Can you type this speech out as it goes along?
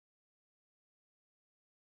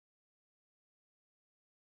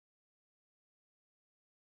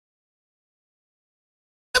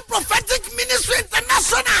Prophetic Ministry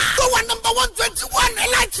International. Go on number 121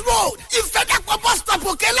 Elite Road. Ifedakwa bus stop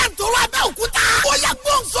Okela Ntoro Abeokuta. Oya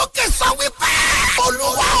gbóhùn sókè sọ wípé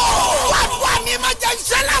Olúwa o. Wà ní má jẹ́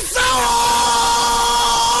iṣẹ́ lásán o.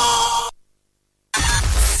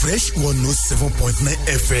 Fresh 107.9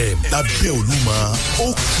 FM lábẹ́ Olúmọ ó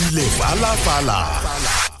kilẹ̀ fàlàfàlà.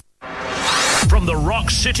 From the rock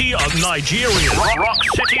city of Nigeria. Rock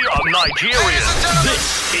city of Nigeria. This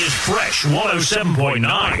is Fresh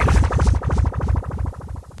 107.9.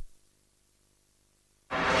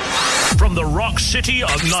 From the rock city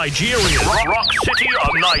of Nigeria. Rock city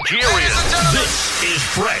of Nigeria. This is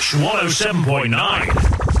Fresh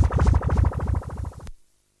 107.9.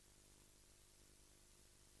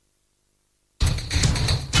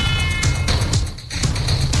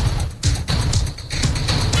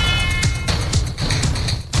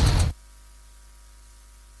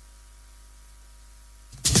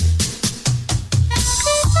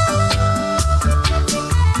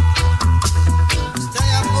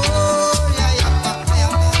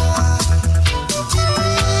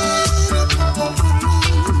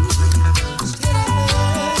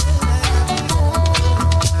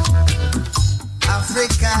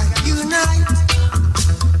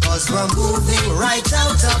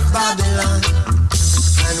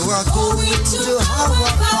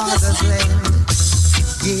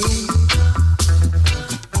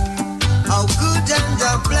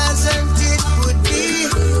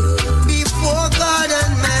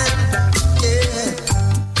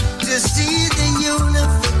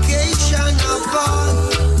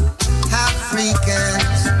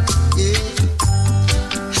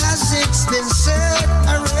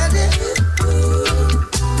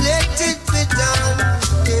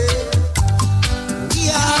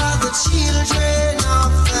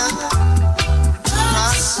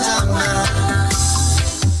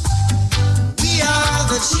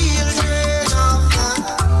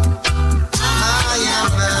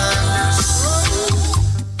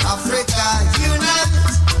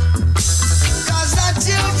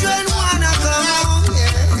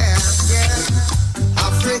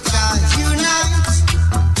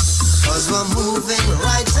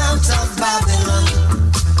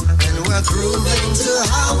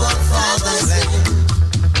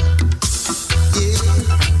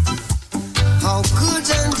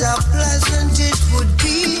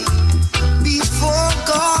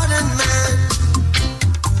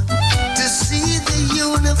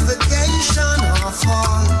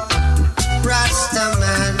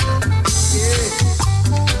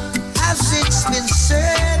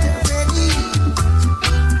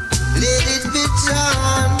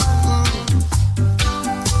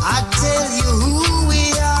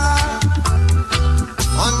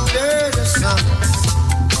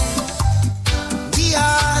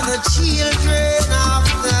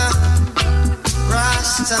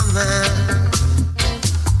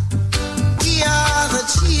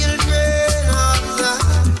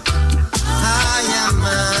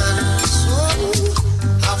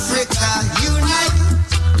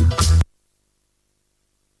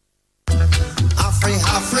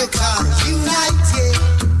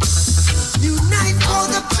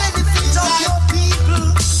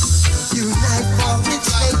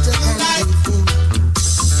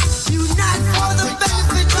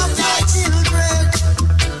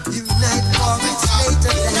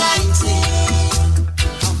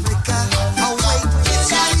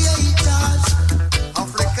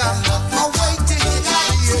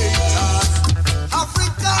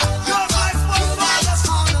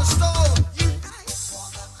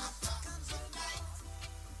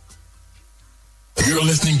 You're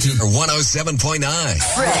listening to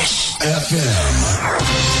 107.9 Fresh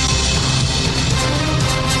FM.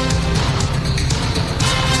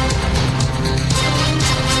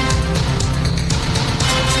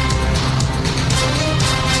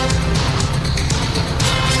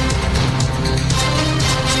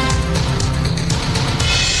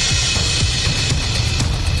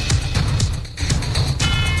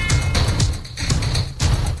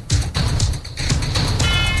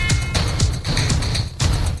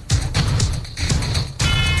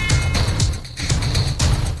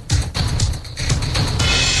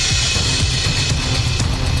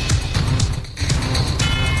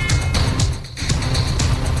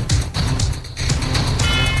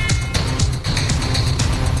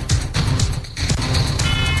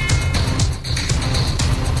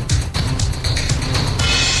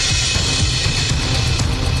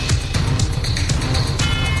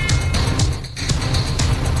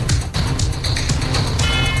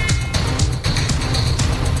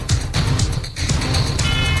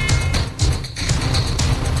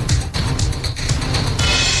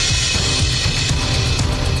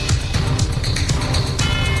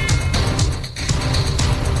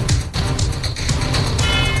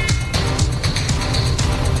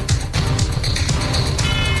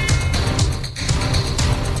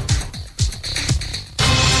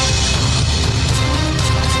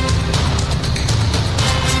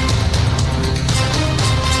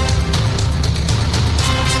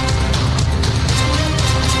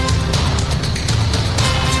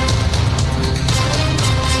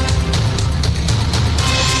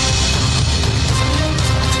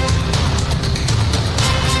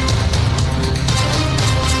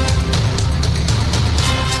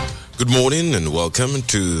 morning and welcome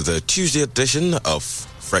to the Tuesday edition of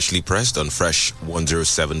Freshly Pressed on Fresh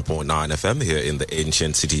 107.9 FM here in the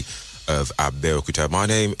ancient city of Abeokuta. My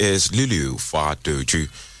name is Lulu Fatoju.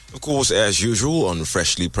 Of course, as usual on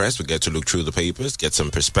Freshly Pressed, we get to look through the papers, get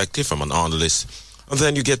some perspective from an analyst, and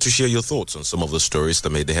then you get to share your thoughts on some of the stories that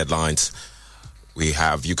made the headlines.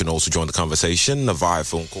 You can also join the conversation via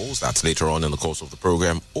phone calls. That's later on in the course of the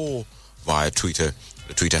program, or via Twitter.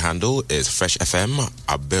 The Twitter handle is Fresh FM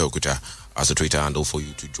Abeokuta as a Twitter handle for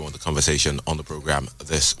you to join the conversation on the program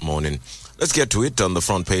this morning. Let's get to it on the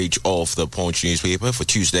front page of the Punch newspaper for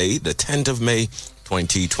Tuesday, the 10th of May,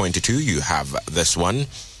 2022. You have this one.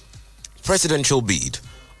 Presidential bid.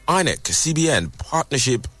 INEC, CBN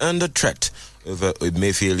partnership under threat over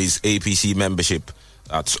Emefiele's APC membership.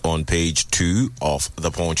 That's on page 2 of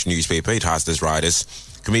the Punch newspaper. It has this riders.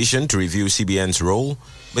 Commission to review CBN's role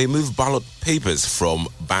may move ballot papers from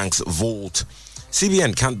bank's vault.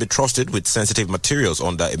 CBN can't be trusted with sensitive materials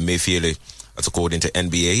under Emefiele. That's according to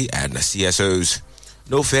NBA and CSOs.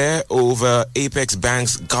 No fair over Apex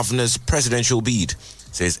Bank's governor's presidential bid,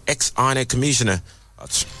 says ex-INEC commissioner.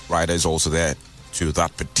 That's riders also there to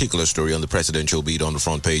that particular story on the presidential bid on the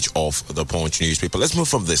front page of the Punch newspaper. Let's move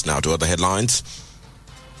from this now to other headlines.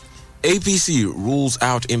 APC rules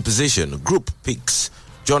out imposition. Group picks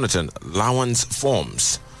Jonathan Lawan's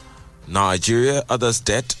forms. Nigeria others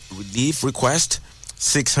debt relief request.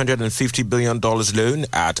 $650 billion loan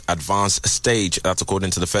at advanced stage. That's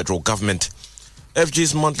according to the federal government.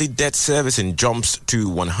 FG's monthly debt servicing jumps to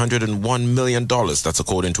 $101 million. That's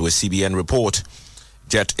according to a CBN report.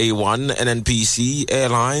 Jet A1 and NPC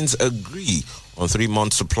Airlines agree on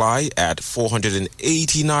 3-month supply at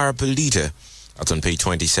 480 naira per litre. That's on page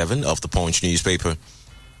 27 of the Punch newspaper.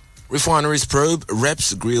 Refineries probe,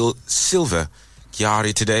 reps grill silver.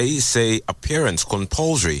 Kyari today say appearance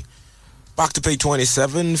compulsory. Back to page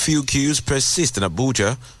 27, few queues persist in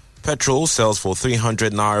Abuja. Petrol sells for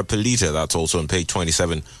 300 naira per litre. That's also on page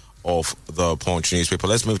 27 of the Punch newspaper.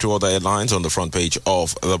 Let's move to other headlines on the front page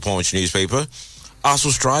of the Punch newspaper. ASU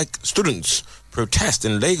strike, students protest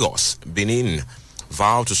in Lagos. Benin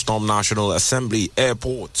vow to storm National Assembly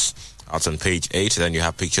airports. That's on page 8. Then you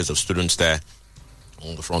have pictures of students there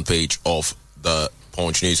on the front page of the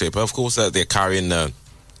Punch newspaper. Of course, they're carrying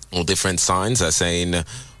all different signs.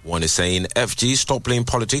 One is saying, FG, stop playing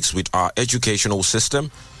politics with our educational system.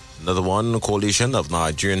 Another one, coalition of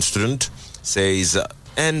Nigerian students, says,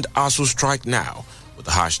 end ASU strike now, with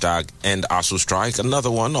the hashtag end ASU strike. Another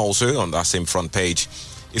one also on that same front page.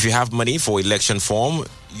 If you have money for election form,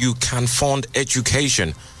 you can fund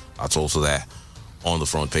education. That's also there on the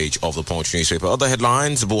front page of the Punch newspaper. Other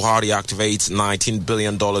headlines, Buhari activates $19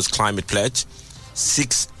 billion climate pledge.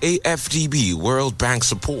 6 AFDB World Bank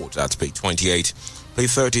support. That's page 28. Page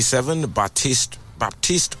 37, Baptiste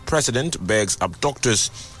president begs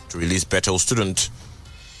abductors to release Bethel student.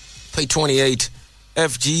 Page 28,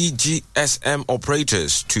 FGGSM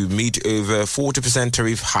operators to meet over 40%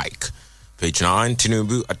 tariff hike. Page 9,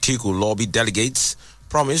 Tinubu Atiku lobby delegates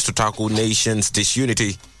promise to tackle nation's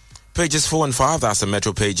disunity. Pages 4 and 5, that's the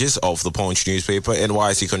metro pages of the Punch newspaper.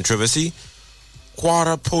 NYC controversy.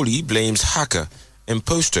 Kwara Poli blames hacker.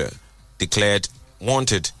 Imposter declared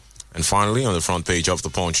wanted. And finally, on the front page of the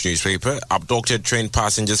Punch newspaper, abducted train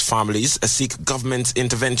passengers' families seek government's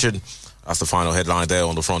intervention. That's the final headline there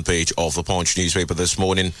on the front page of the Punch newspaper this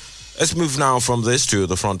morning. Let's move now from this to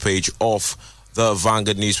the front page of the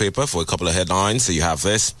Vanguard newspaper for a couple of headlines. So you have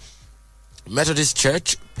this. Methodist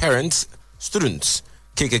Church, parents, students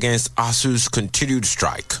kick against ASU's continued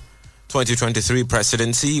strike. 2023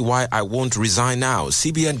 presidency, why I won't resign now.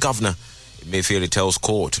 CBN governor Emefiele tells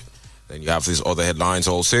court. Then you have these other headlines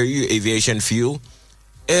also. Aviation fuel.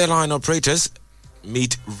 Airline operators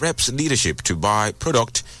meet reps leadership to buy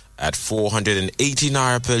product at 480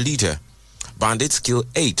 naira per litre. Bandits kill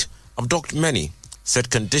 8, abduct many. Set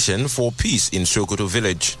condition for peace in Sokoto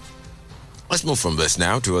village. Let's move from this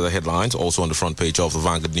now to other headlines also on the front page of the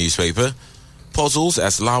Vanguard newspaper. Puzzles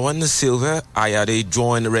as Lawan, Silver, Ayade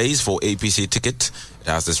join race for APC ticket. It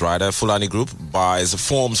has this rider. Fulani Group buys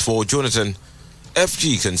forms for Jonathan.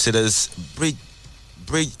 FG considers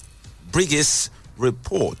Brigis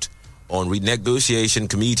report on renegotiation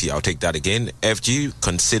committee. I'll take that again. FG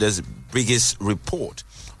considers Brigis report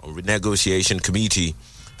on renegotiation committee.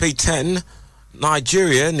 Page 10,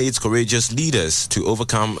 Nigeria needs courageous leaders to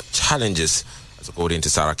overcome challenges. That's according to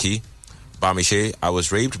Saraki. Bamishe, I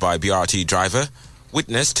was raped by BRT driver.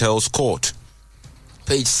 Witness tells court.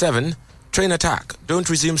 Page 7, train attack. Don't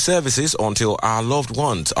resume services until our loved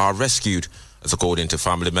ones are rescued. That's according to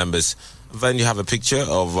family members. Then you have a picture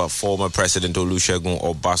of former President Olusegun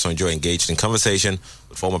Obasanjo engaged in conversation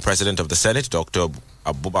with former President of the Senate, Dr.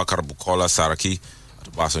 Abubakar Bukola Saraki,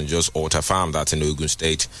 at Obasanjo's Ota Farm, that's in Ogun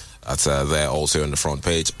State. That's there also on the front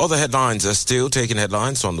page. Other headlines are still taking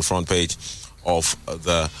headlines on the front page of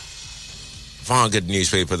the Vanguard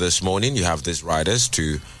newspaper this morning. You have this riders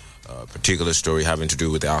to a particular story having to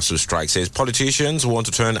do with the ASU strike. Says politicians want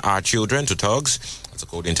to turn our children to thugs. That's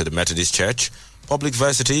according to the Methodist Church. Public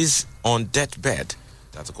universities on deathbed.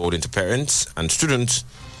 That's according to parents and students.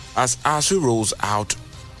 As ASU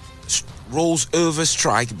rolls over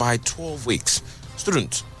strike by 12 weeks.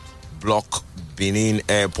 Students block Benin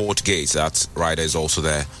Airport gates. That's rider is also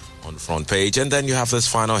there on the front page. And then you have this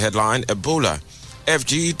final headline: Ebola.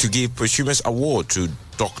 FG to give posthumous award to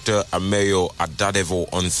Dr. Ameyo Adadevo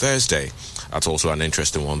on Thursday. That's also an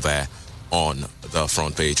interesting one there on the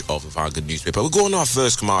front page of the Vanguard newspaper. We're going off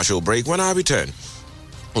first commercial break. When I return,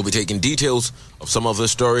 we'll be taking details of some of the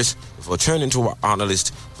stories before turning to our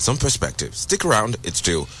analyst for some perspective. Stick around. It's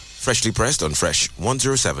still freshly pressed on Fresh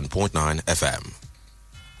 107.9 FM.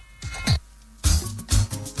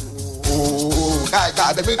 Guy,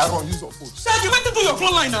 I beg I don't use your phone. Sir, you went into your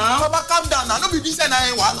clone line now. Baba, calm down now. Don't be this and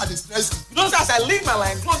I want to stress you. You know, as I leave my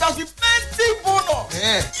line, clone, there's be plenty bonus.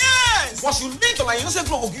 Yeah. Yes. Once you leave the line, you know, say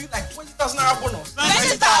clone will give you like 20,000 naira bonus.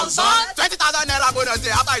 20,000? 20,000 naira bonus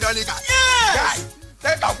there after you don't leave. Yes. Guy,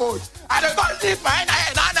 take a boat. I don't go leave my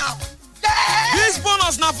line now. Yeah. This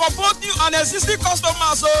bonus now for both new and existing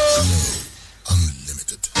customers. So.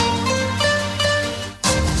 Unlimited.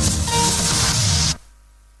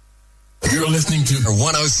 You're listening to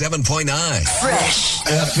 107.9 Fresh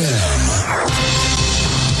FM.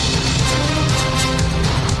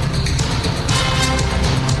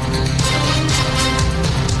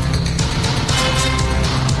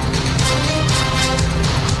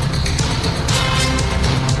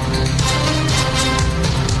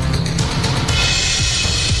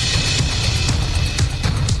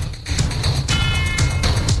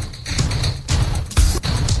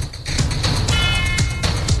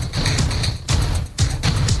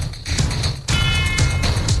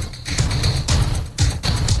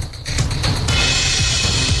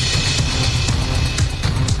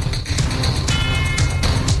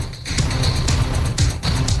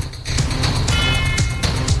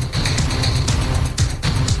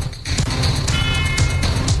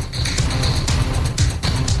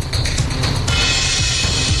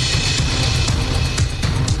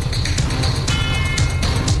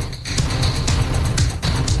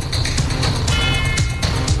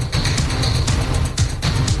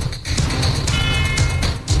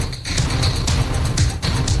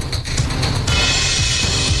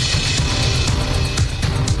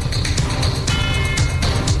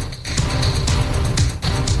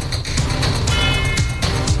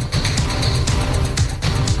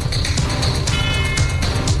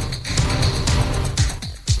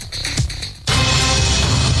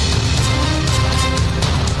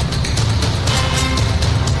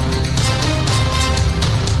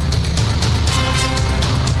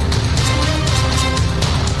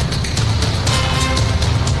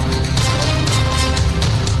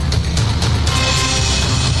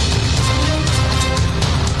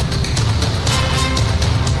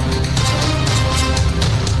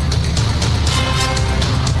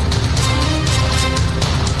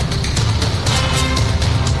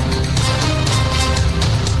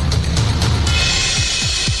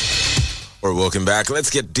 Welcome back. Let's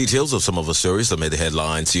get details of some of the stories that made the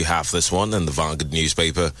headlines. You have this one in the Vanguard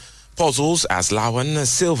newspaper. Puzzles as Lawan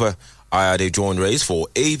Silver Ayade join race for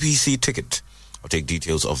APC ticket. I'll take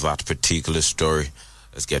details of that particular story.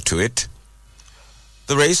 Let's get to it.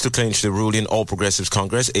 The race to clinch the ruling All Progressives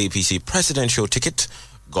Congress APC presidential ticket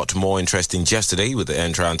got more interesting yesterday with the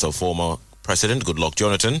entrance of former President Goodluck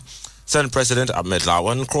Jonathan, Senate President Ahmed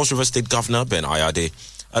Lawan, Cross River State Governor Ben Ayade,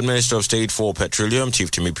 and Minister of State for Petroleum Chief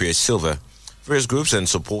Timothy Silver. Various groups and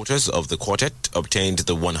supporters of the quartet obtained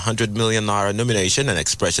the 100 million naira nomination and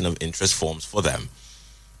expression of interest forms for them.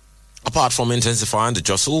 Apart from intensifying the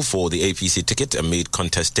jostle for the APC ticket amid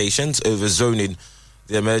contestations over zoning,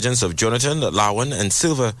 the emergence of Jonathan, Lawan and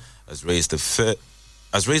Silver has raised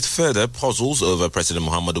further puzzles over President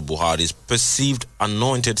Muhammadu Buhari's perceived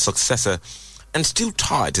anointed successor. And still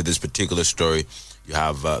tied to this particular story, you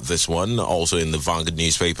have this one also in the Vanguard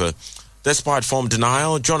newspaper. Despite form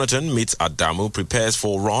denial, Jonathan meets Adamu, prepares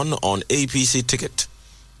for run on APC ticket.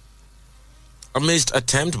 Amidst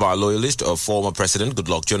attempt by loyalists of former President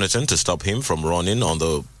Goodluck Jonathan to stop him from running on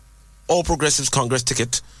the All Progressives Congress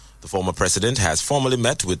ticket, the former president has formally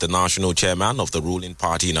met with the national chairman of the ruling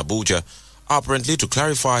party in Abuja, apparently to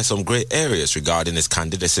clarify some grey areas regarding his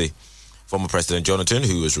candidacy. Former President Jonathan,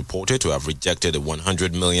 who was reported to have rejected a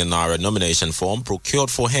 100 million naira nomination form procured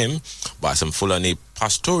for him by some Fulani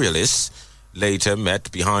pastoralists, later met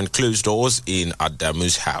behind closed doors in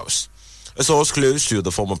Adamu's house. A source close to the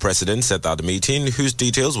former president said that the meeting, whose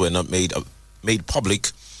details were not made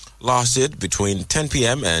public, lasted between 9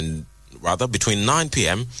 p.m. and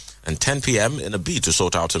 10 p.m. in a bid to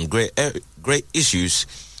sort out some grey issues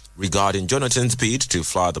regarding Jonathan's bid to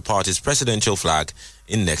fly the party's presidential flag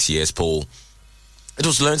in next year's poll. It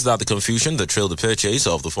was learned that the confusion that trailed the purchase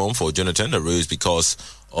of the form for Jonathan arose because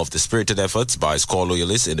of the spirited efforts by his core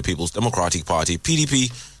loyalists in the People's Democratic Party,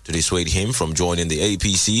 PDP, to dissuade him from joining the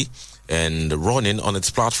APC and running on its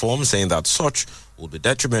platform, saying that such would be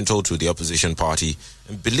detrimental to the opposition party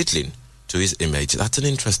and belittling to his image. That's an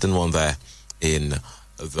interesting one there in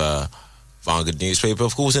the Vanguard newspaper.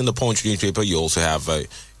 Of course, in the Punch newspaper, you also have, the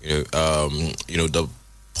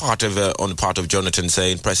part of on the part of Jonathan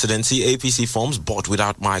saying, "Presidency APC forms bought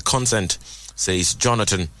without my consent," says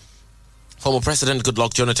Jonathan. Former President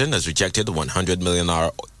Goodluck Jonathan has rejected the 100 million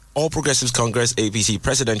All Progressives Congress APC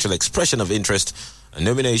presidential expression of interest and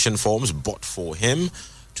nomination forms bought for him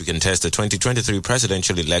to contest the 2023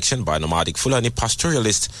 presidential election by nomadic Fulani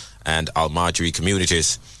pastoralists and Almajiri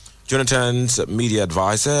communities. Jonathan's media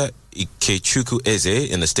advisor, Ikechukwu Eze,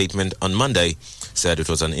 in a statement on Monday, said it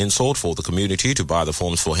was an insult for the community to buy the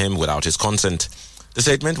forms for him without his consent. The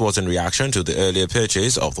statement was in reaction to the earlier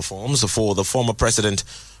purchase of the forms for the former president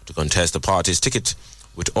to contest the party's ticket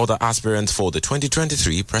with other aspirants for the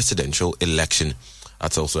 2023 presidential election.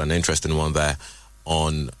 That's also an interesting one there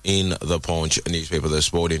in the Punch newspaper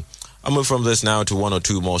this morning. I'll move from this now to one or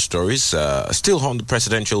two more stories. Still on the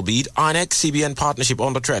presidential bid, INEC CBN partnership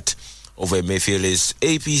under threat over Emefiele's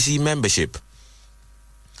APC membership.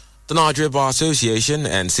 The Nigeria Bar Association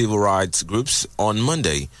and civil rights groups on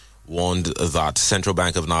Monday warned that Central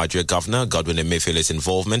Bank of Nigeria Governor Godwin Emefiele's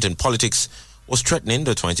involvement in politics was threatening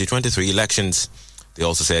the 2023 elections. They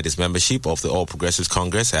also said his membership of the All Progressives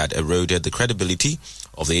Congress had eroded the credibility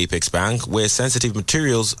of the Apex Bank, where sensitive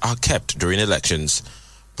materials are kept during elections.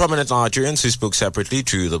 Prominent Nigerians who spoke separately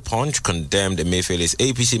to the Punch condemned Emefiele's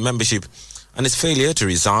APC membership and his failure to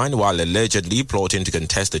resign while allegedly plotting to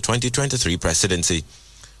contest the 2023 presidency.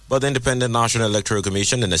 But the Independent National Electoral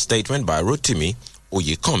Commission, in a statement by Rotimi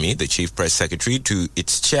Oyekomi, the chief press secretary to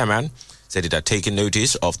its chairman, said it had taken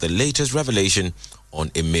notice of the latest revelation on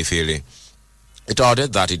Emefiele. It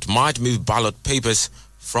added that it might move ballot papers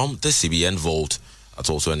from the CBN vault. That's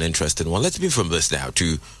also an interesting one. Let's move from this now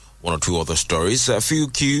to one or two other stories. A few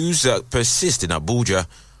queues persist in Abuja.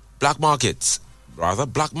 Black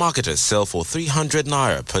marketers sell for 300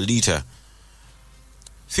 naira per litre.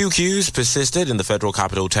 Few queues persisted in the Federal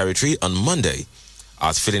Capital Territory on Monday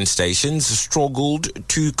as filling stations struggled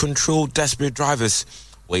to control desperate drivers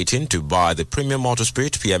waiting to buy the premium motor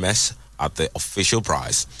spirit PMS at the official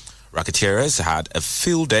price. Racketeers had a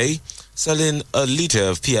field day selling a litre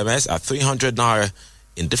of PMS at 300 naira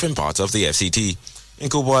in different parts of the FCT. In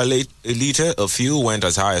Kubwa, a litre of fuel went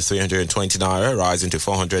as high as 320 naira, rising to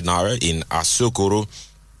 400 naira in Asokoro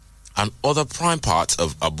and other prime parts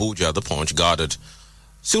of Abuja, the Punch gathered.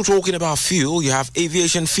 Still talking about fuel, you have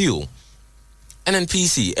aviation fuel.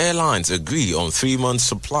 NNPC Airlines agree on 3 months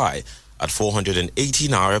supply at 480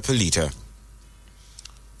 naira per litre.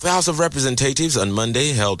 The House of Representatives on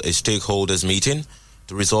Monday held a stakeholders meeting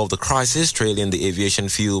to resolve the crisis trailing the aviation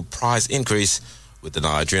fuel price increase, with the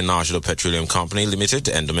Nigerian National Petroleum Company Limited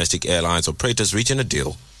and domestic airlines operators reaching a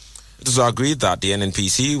deal. It was agreed that the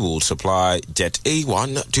NNPC will supply Jet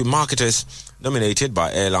A1 to marketers nominated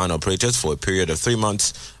by airline operators for a period of 3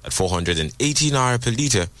 months at 480 naira per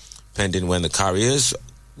litre, pending when the carriers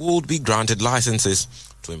would be granted licenses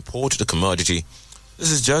to import the commodity.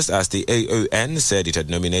 This is just as the AON said it had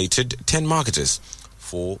nominated 10 marketers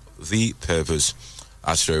for the purpose.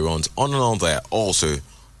 Our story runs on and on there, also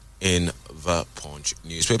in the Punch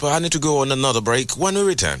newspaper. I need to go on another break. When we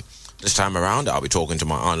return, this time around, I'll be talking to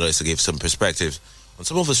my analyst to give some perspective on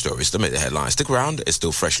some of the stories that made the headlines. Stick around, it's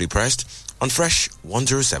still freshly pressed on Fresh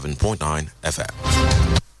 107.9 FM.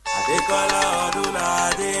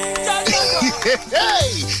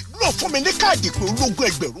 lọ fún mi ní káàdì pé ológun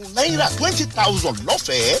ẹgbẹ̀rún náírà 20,000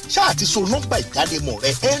 lọ́fẹ̀ẹ́ ṣáà ti so nọ́mbà ìdánimọ̀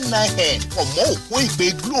rẹ NIN ọmọ òpó ìpè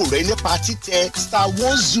Glo rẹ nípa títẹ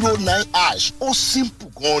 *109# ó simple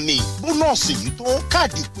gan ni bónọ́ọ̀sì yìí tó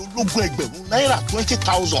káàdì pé ológun ẹgbẹ̀rún náírà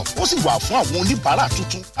 20,000 ó sì wà fún àwọn oníbàárà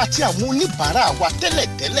tuntun àti àwọn oníbàárà wa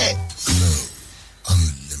tẹ́lẹ̀tẹ́lẹ̀. Glo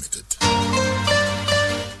Unlimited.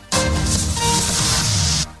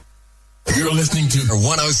 You're listening to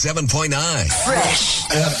 107.9 Fresh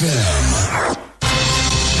FM.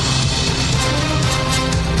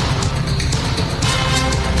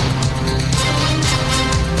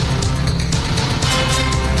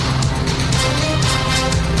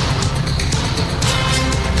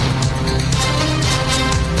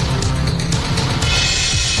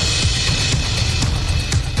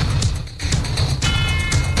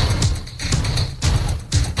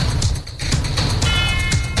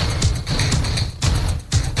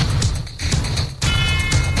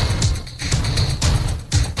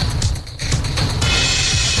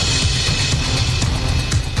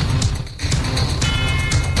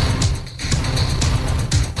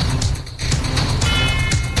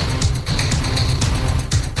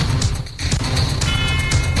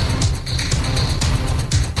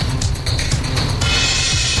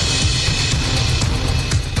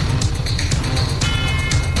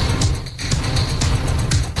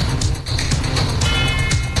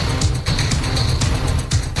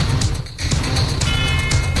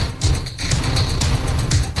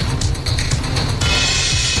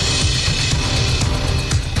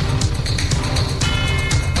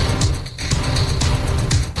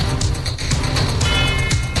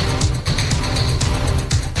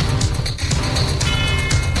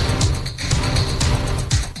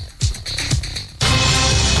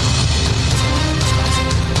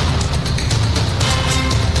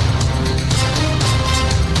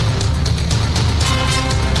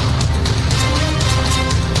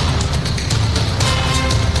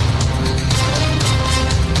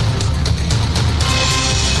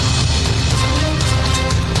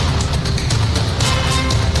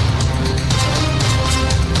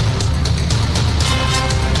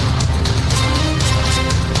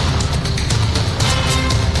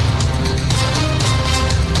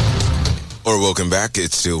 Or welcome back.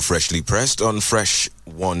 It's still freshly pressed on Fresh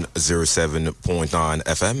 107.9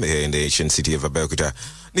 FM here in the ancient city of Abeokuta.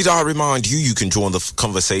 Need I remind you, you can join the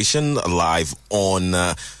conversation live on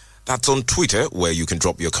that's on Twitter, where you can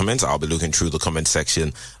drop your comments. I'll be looking through the comment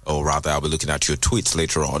section, or rather, I'll be looking at your tweets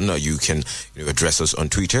later on. You can address us on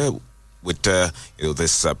Twitter with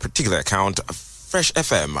this particular account, Fresh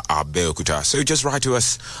FM Abeokuta. So just write to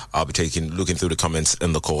us. I'll be looking through the comments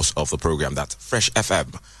in the course of the program. That's Fresh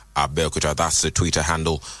FM Abeokuta. That's the Twitter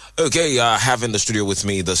handle. Okay, I have in the studio with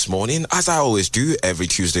me this morning, as I always do every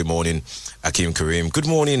Tuesday morning, Akeem Karim. Good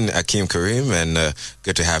morning, Akeem Karim, and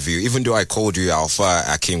good to have you. Even though I called you Alpha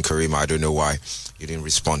Akeem Karim, I don't know why you didn't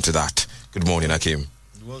respond to that. Good morning, Akeem.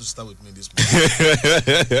 You want to start with me this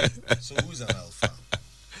morning? So who is an alpha?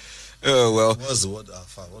 Well, What's the word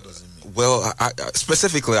alpha? What does it mean? Well,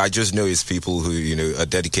 specifically, I just know it's people who are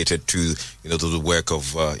dedicated to the work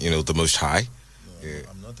of the Most High. No, Yeah.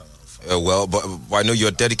 I'm not an alpha. Well, but I know you're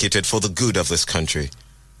dedicated for the good of this country,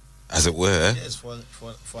 as it were. Yes, for an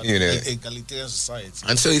egalitarian society.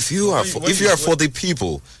 And so, if you are for the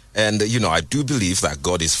people, and I do believe that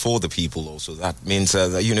God is for the people, also that means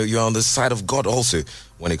that you're on the side of God also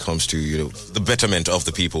when it comes to the betterment of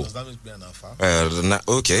the people. Does that make me an alpha?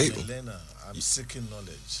 Okay. I'm a learner. I'm seeking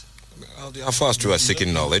knowledge. Well, the Alphas too are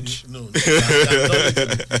seeking knowledge. No, I'm people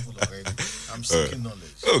already. I'm seeking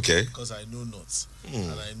knowledge. Okay. Because I know not,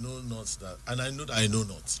 and I know not that, and I know that I know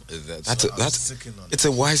not. That's seeking knowledge. it's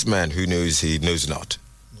a wise man who knows he knows not.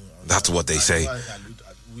 No, That's what they say. I allude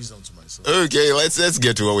wisdom to myself. Okay, let's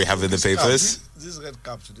get to what we have in the papers. This red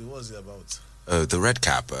cap today, what's it about? The red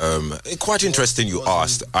cap. Quite interesting. You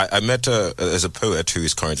asked. I met as a poet who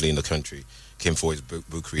is currently in the country. Came for his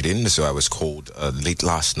book reading, so I was called late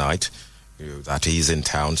last night. That he's in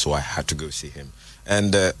town, so I had to go see him.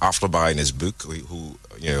 And after buying his book,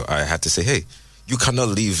 I had to say, hey, you cannot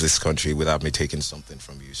leave this country without me taking something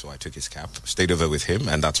from you. So I took his cap, stayed over with him,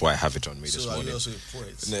 and that's why I have it on me this morning. So are you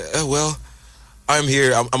also a poet? Well, I'm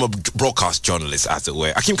here. I'm a broadcast journalist, as it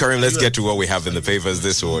were. Akeem Karim, let's get to what we have in the papers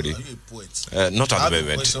this morning. Are you a poet? Not at the I have a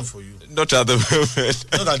moment. question for you. Not at the moment.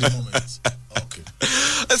 Not at the moment. Okay.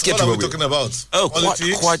 Let's get What to are what we talking about? Oh,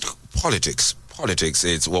 Politics? quite politics. Politics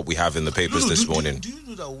is what we have in the papers this morning. Do you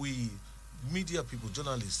know that we, media people,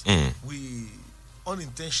 journalists, we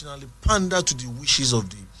unintentionally pander to the wishes of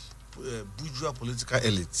the bourgeois political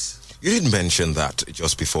elites? You didn't mention that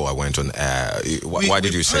just before I went on air. Why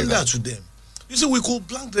did you say pander that? to them. You see, we could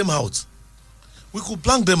blank them out. We could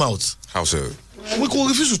blank them out. How so? We could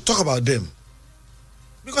refuse to talk about them.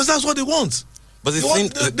 Because that's what they want. But They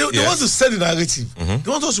want to set the narrative. They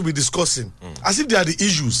want us to be discussing as if they are the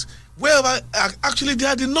issues. Wherever actually they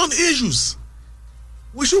are the non-issues.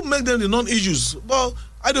 We should make them the non-issues. But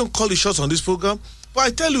I don't call the shots on this program. But I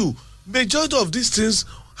tell you, majority of these things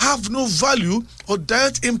have no value or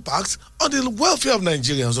direct impact on the welfare of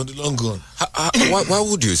Nigerians on the long run. Why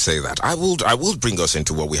would you say that? I will bring us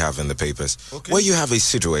into what we have in the papers. Okay. Where you have a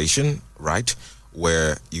situation, right,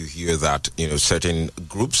 where you hear that certain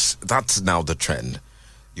groups. That's now the trend.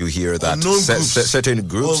 You hear that certain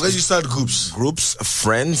groups, or registered groups,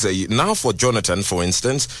 friends. Now, for Jonathan, for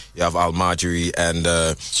instance, you have Al-Majri and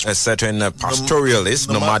a certain pastoralist,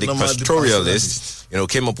 nomadic pastoralist.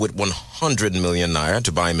 Came up with 100 million naira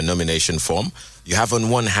to buy him a nomination form. You have on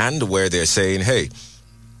one hand where they're saying, hey,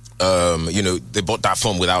 they bought that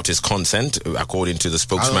form without his consent, according to the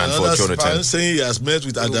spokesman for Jonathan. I'm saying he has met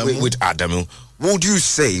with Adamu. With Adamu. Would you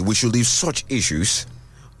say we should leave such issues?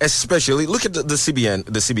 Especially, look at the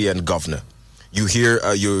CBN governor.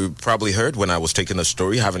 You probably heard when I was taking a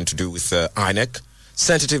story having to do with INEC.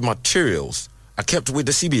 Sensitive materials are kept with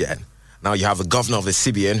the CBN. Now you have a governor of the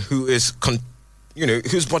CBN who is,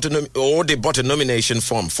 who's bought they bought a nomination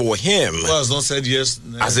form for him. Who has not said yes?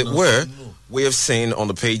 As it were, we have seen on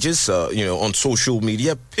the pages, on social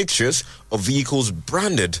media, pictures of vehicles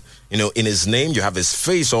branded, in his name. You have his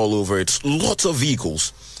face all over it. Lots of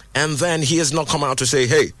vehicles. And then he has not come out to say,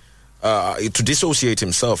 hey, to dissociate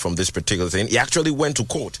himself from this particular thing. He actually went to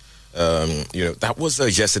court. That was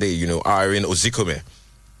yesterday, Irene Ozikome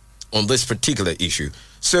on this particular issue.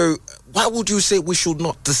 So why would you say we should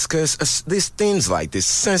not discuss these things like this,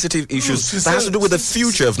 sensitive issues that has to do with the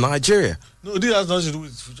future of Nigeria? No, this has nothing to do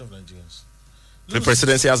with the future of Nigerians. The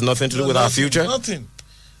presidency has nothing to do with our future? Nothing.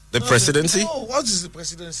 The presidency? No, what is the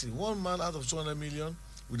presidency? One man out of 200 million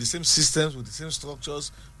with the same systems, with the same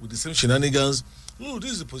structures, with the same shenanigans. No,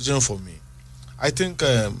 this is the position for me. I think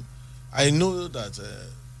I know that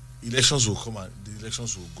elections will come and the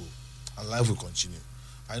elections will go and life will continue.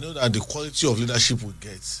 I know that the quality of leadership we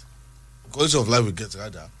get, the quality of life we get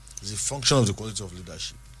rather, is a function of the quality of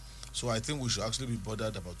leadership. So I think we should actually be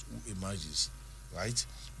bothered about who emerges, right?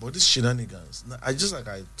 But these shenanigans, I just like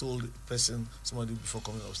I told somebody before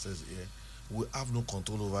coming upstairs here, we have no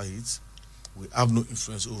control over it, we have no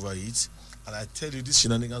influence over it, and I tell you, these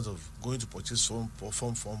shenanigans of going to purchase form,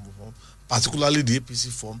 particularly the APC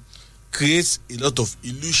form, creates a lot of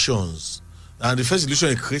illusions. And the first illusion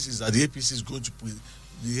it creates is that the APC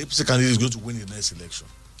candidate is going to win the next election.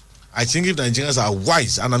 I think if Nigerians are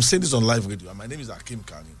wise, and I'm saying this on live radio, and my name is Akim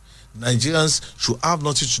Kani, Nigerians should have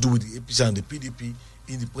nothing to do with the APC and the PDP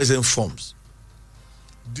in the present forms.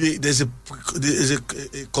 There's a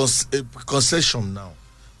concession now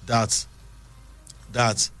that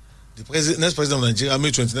the next president of Nigeria,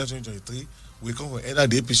 May 29, 2023, will come from either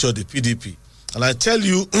the APC or the PDP. And I tell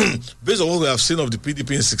you, based on what we have seen of the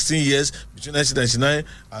PDP in 16 years, between 1999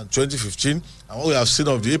 and 2015, and what we have seen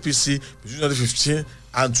of the APC between 2015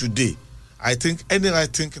 and today, I think any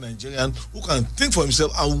right-thinking Nigerian who can think for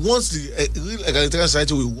himself and wants the real egalitarian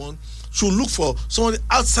society we want should look for somebody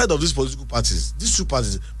outside of these political parties, these two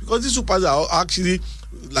parties, because these two parties are actually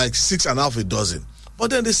like 6.5 dozen. But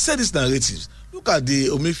then they say these narratives. Look at the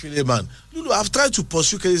Omefiele man. Lulu, I've tried to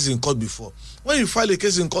pursue cases in court before. When you file a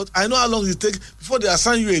case in court, I know how long it takes before they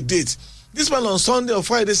assign you a date. This man on Sunday or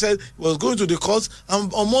Friday said he was going to the court,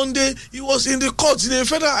 and on Monday he was in the court, in the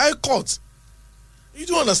Federal High Court. You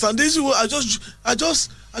don't understand. This I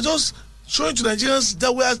just showing to Nigerians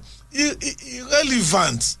that we are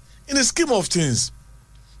irrelevant in the scheme of things.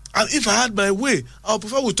 And if I had my way, I would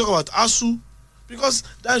prefer we talk about ASU, because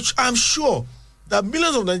I'm sure that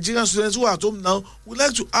millions of Nigerian students who are at home now would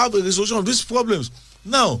like to have a resolution of these problems.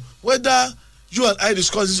 Now, whether you and I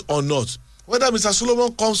discuss this or not, whether Mr.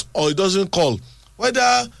 Solomon comes or he doesn't call,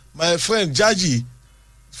 whether my friend Jaji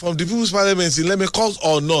from the People's Parliament in Leme calls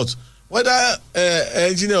or not, whether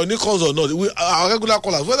Engineer Oni calls or not, our regular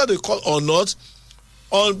callers, whether they call or not,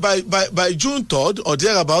 by June 3rd or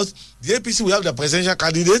thereabouts, the APC will have their presidential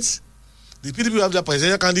candidates, the PDP will have their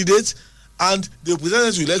presidential candidates, and they will present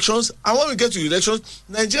them to elections. And when we get to elections,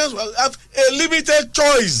 Nigerians will have a limited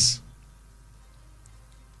choice.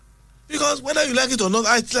 Because whether you like it or not,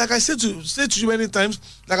 like I said to you many times,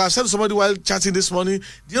 like I've said to somebody while chatting this morning,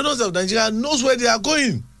 the owners of Nigeria knows where they are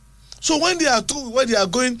going. So when they are told where they are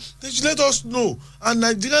going, they should let us know. And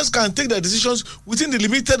Nigerians can take their decisions within the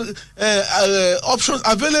limited options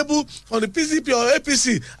available from the PDP or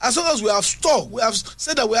APC. As long as we have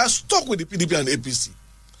said that we are stuck with the PDP and the APC.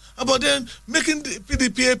 But then making the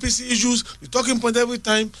PDP APC issues the talking point every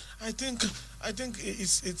time, I think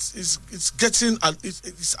it's getting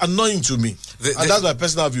it's annoying to me, and that's my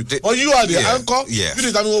personal view. But you are the anchor. Yeah. You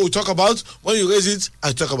determine what we talk about. When you raise it,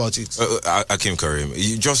 I talk about it. Akim Karim,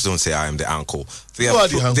 you just don't say I am the anchor.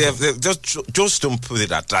 Just don't put it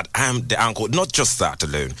that I am the anchor. Not just that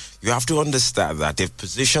alone. You have to understand that they've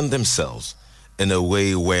positioned themselves in a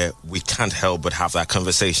way where we can't help but have that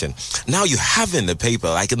conversation. Now you have in the paper,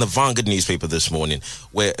 like in the Vanguard newspaper this morning,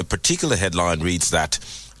 where a particular headline reads that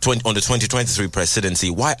on the 2023 presidency,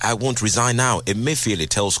 why I won't resign now, Emefiele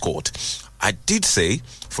tells court. I did say,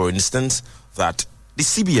 for instance, that the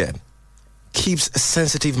CBN keeps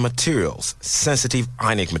sensitive materials, sensitive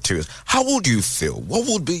INEC materials. How would you feel? What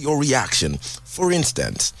would be your reaction? For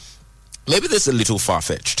instance, maybe this is a little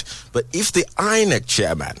far-fetched, but if the INEC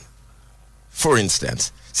chairman, for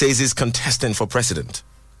instance, says he's contesting for president,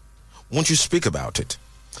 won't you speak about it?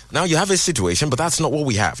 Now you have a situation, but that's not what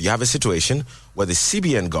we have. You have a situation where the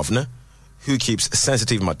CBN governor, who keeps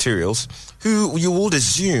sensitive materials, who you would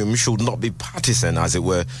assume should not be partisan, as it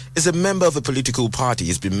were, is a member of a political party.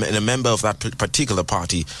 He's been a member of that particular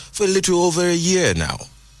party for a little over a year now.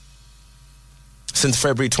 Since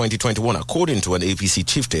February 2021, according to an APC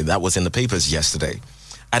chieftain that was in the papers yesterday.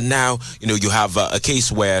 And now, you have a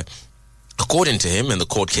case where, according to him, in the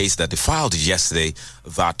court case that they filed yesterday,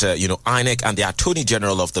 that, INEC and the Attorney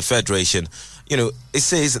General of the Federation, it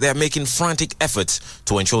says they're making frantic efforts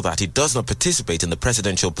to ensure that he does not participate in the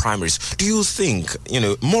presidential primaries. Do you think,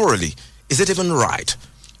 morally, is it even right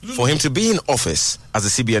for him to be in office as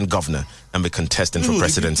a CBN governor and be contesting for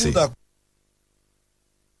presidency?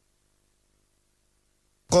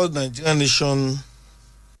 Called Nigerian Nation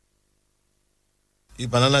a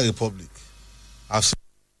banana republic. I've seen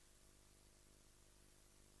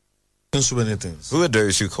so many things. Who are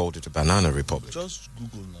those who called it a banana republic? Just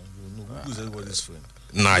Google now. Google is everybody's friend.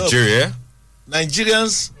 Nigeria?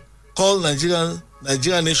 Nigerians call Nigerian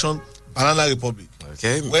Nation banana republic.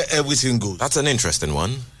 Okay. Where everything goes. That's an interesting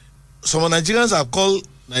one. Some Nigerians have called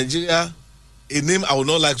Nigeria a name I would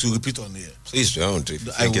not like to repeat on here. Please don't. If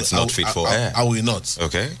you think it's not fit for air. I will not.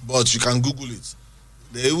 Okay. But you can Google it.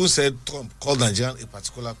 They even said Trump called Nigerian a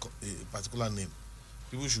particular name.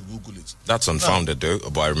 People should Google it. That's unfounded, though,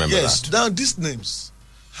 but I remember yes, that. Now, these names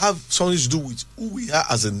have something to do with who we are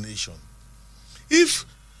as a nation. If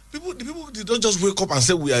the people did not just wake up and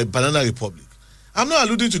say we are a banana republic. I'm not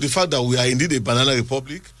alluding to the fact that we are indeed a banana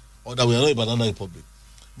republic or that we are not a banana republic.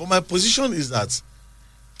 But my position is that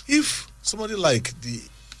if somebody like the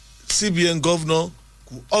CBN governor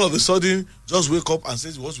could all of a sudden just wake up and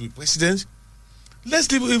say he wants to be president,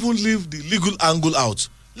 let's even leave the legal angle out.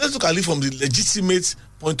 Let's look at it from the legitimate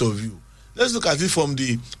point of view. Let's look at it from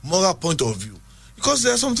the moral point of view. Because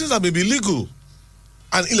there are some things that may be legal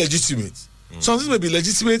and illegitimate. Some things may be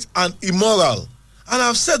legitimate and immoral. And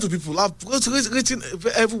I've said to people, I've written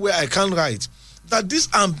everywhere I can write, that this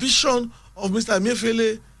ambition of Mr.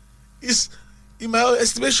 Emefiele is, in my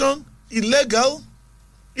estimation, illegal,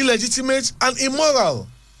 illegitimate, and immoral.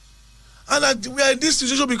 And that we are in this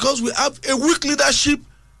situation because we have a weak leadership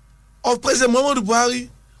of President Muhammadu Buhari.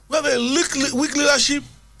 We have a weak leadership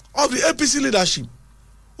of the APC leadership,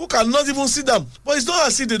 who cannot even sit down. But it's not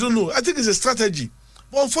as if they don't know. I think it's a strategy.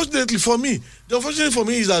 But unfortunately for me,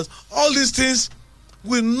 is that all these things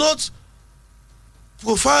will not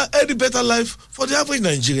provide any better life for the average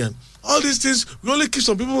Nigerian. All these things will only keep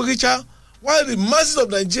some people richer, while the masses of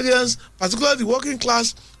Nigerians, particularly the working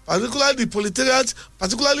class, particularly the proletariat,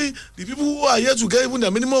 particularly the people who are here to get even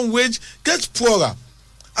their minimum wage, get poorer.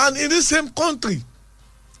 And in the same country,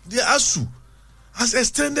 the ASU has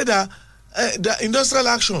extended the industrial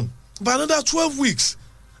action by another 12 weeks.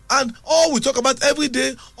 And all we talk about every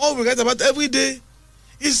day, all we write about every day,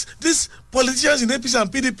 is these politicians in APC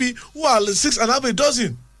and PDP who are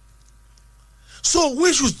 6.5 So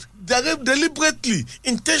we should deliberately,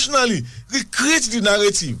 intentionally recreate the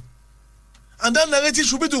narrative. And that narrative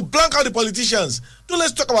should be to blank out the politicians. Don't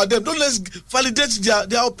let's talk about them. Don't let's validate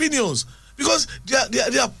their opinions. Because their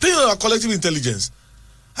opinions are collective intelligence.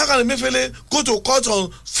 How can Emefiele go to court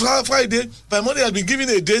on Friday, by Monday has been given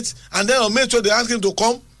a date, and then on May 12 they ask him to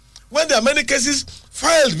come, when there are many cases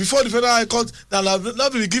filed before the Federal High Court that have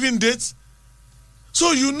not been given dates?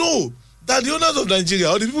 So you know that the owners of Nigeria,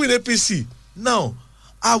 or the people in APC, now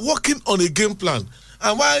are working on a game plan.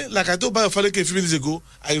 And why, like I told Bayo Faleke a few minutes ago,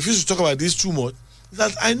 I refuse to talk about this too much, is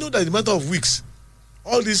that I know that in a matter of weeks,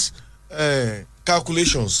 all these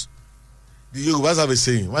calculations, the Yorubas have a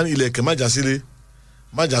saying, one ileke majasile,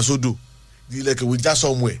 majasodo, the ileke will just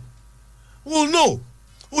somewhere. We will know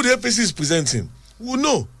who the APC is presenting. We will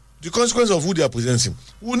know the consequence of who they are presenting.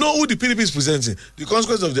 We will know who the PDP is presenting, the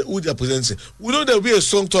consequence of who they are presenting. We know there will be a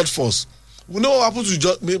strong third force. We know what happened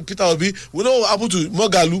to Peter Obi. We know what happened to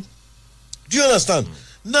Mogalu. Do you understand?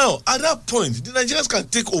 Now, at that point, the Nigerians can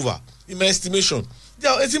take over, in my estimation.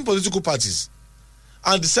 There are 18 political parties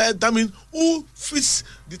and decide, who fits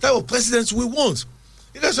the type of presidents we want.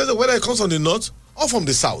 Irrespective of whether it comes from the north or from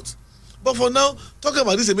the south. But for now, talking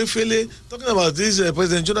about this Emefiele, talking about this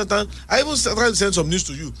President Jonathan, I even tried to send some news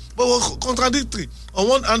to you, but were contradictory. On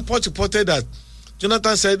one hand, Punch reported that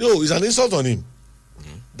Jonathan said, it's an insult on him,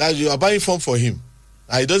 that you are buying form for him.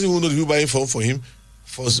 He doesn't even know the people buying form for him.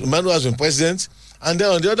 For Emmanuel has been president. And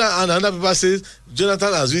then on the other hand, another people say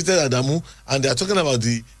Jonathan has visited Adamu, and they are talking about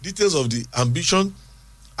the details of the ambition,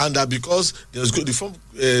 and that because there's the form,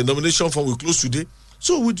 nomination form will close today.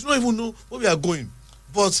 So we do not even know where we are going.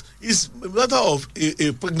 But it's a matter of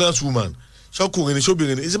a pregnant woman.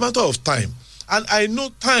 It's a matter of time. And I know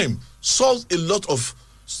time solves a lot of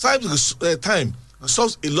time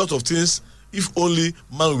solves a lot of things if only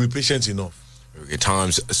man will be patient enough. Okay,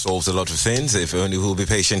 time solves a lot of things if only we'll be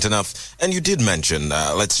patient enough. And you did mention,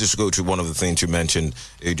 let's just go to one of the things you mentioned.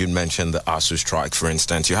 You did mention the ASU strike, for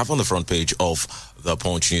instance. You have on the front page of the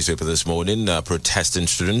Punch newspaper this morning, protesting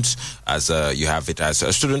students, as you have it as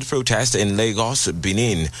a student protest in Lagos,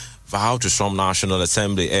 Benin, vow to storm National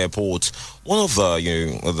Assembly Airport. One of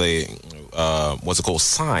what's it called,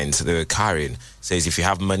 signs they were carrying says if you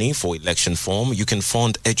have money for election form, you can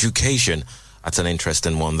fund education. That's an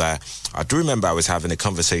interesting one there. I do remember I was having a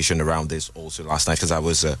conversation around this also last night because I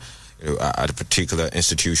was at a particular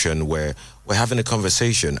institution where we're having a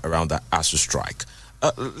conversation around the ASU strike.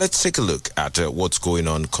 Let's take a look at what's going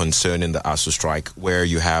on concerning the ASU strike, where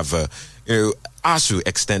you have ASU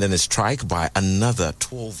extending the strike by another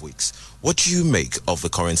 12 weeks. What do you make of the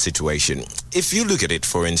current situation? If you look at it,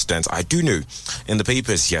 for instance, I do know in the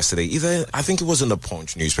papers yesterday, I think it was in the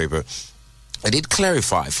Punch newspaper, I did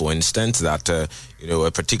clarify, for instance, that a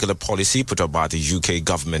particular policy put up by the UK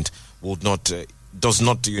government does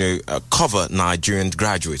not cover Nigerian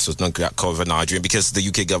graduates, does not cover Nigerian, because the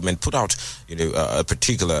UK government put out a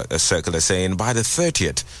particular circular saying by the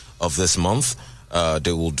 30th of this month,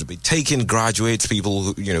 They will be taking graduates, people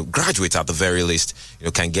who, graduates at the very least,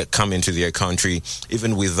 can come into their country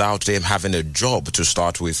even without them having a job to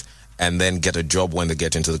start with, and then get a job when they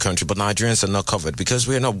get into the country. But Nigerians are not covered because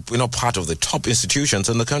we're not part of the top institutions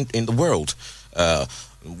in the world.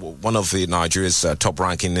 One of the Nigeria's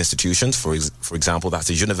top-ranking institutions, for example, that's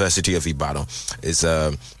the University of Ibadan, is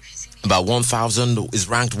about 1,000, is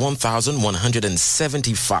ranked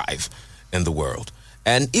 1,175 in the world.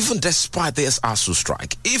 And even despite this ASU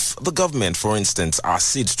strike, if the government, for instance,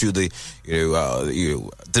 accedes to the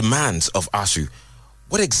demands of ASU,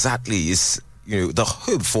 what exactly is the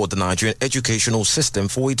hope for the Nigerian educational system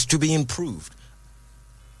for it to be improved?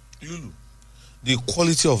 Lulu, the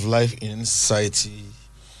quality of life in society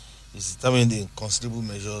is determined in considerable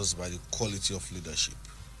measures by the quality of leadership.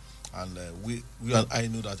 And we and I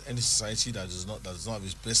know that any society that does not have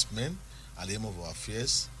its best men at the aim of our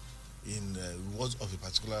affairs, in words of a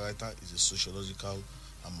particular writer, is a sociological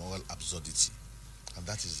and moral absurdity. And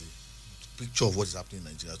that is the picture of what is happening in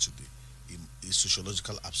Nigeria today, a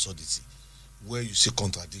sociological absurdity, where you see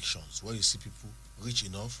contradictions, where you see people rich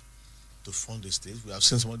enough to fund the state. We have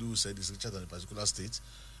seen somebody who said it's richer than a particular state,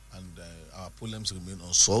 and our problems remain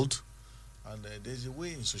unsolved. And there's a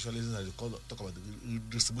way in socialism that they talk about the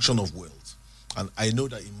redistribution of wealth. And I know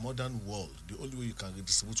that in modern world, the only way you can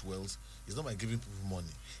redistribute wealth is not by giving people money,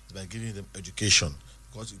 it's by giving them education,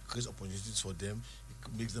 because it creates opportunities for them, it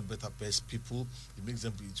makes them better people, it makes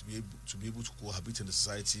them to be able to cohabit in the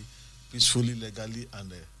society peacefully, legally,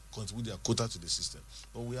 and contribute their quota to the system.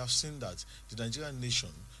 But we have seen that the Nigerian nation,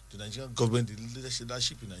 the Nigerian government, the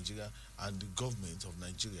leadership in Nigeria, and the government of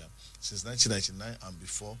Nigeria since 1999 and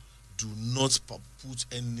before do not put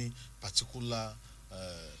any particular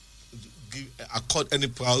accord any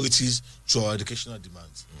priorities to our educational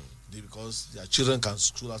demands. Because their children can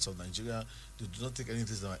school out of Nigeria, they do not take any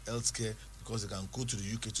interest in our healthcare because they can go to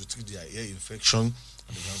the UK to treat their ear infection, and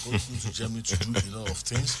they can go to Germany to do a lot of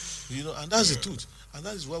things, and that's the truth. And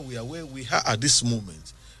that is why we are where we are at this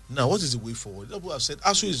moment. Now, what is the way forward? People have said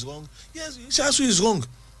ASU is wrong. Yes, you say ASU is wrong,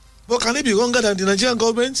 but can it be wronger than the Nigerian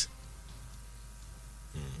government?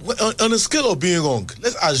 On a scale of being wrong,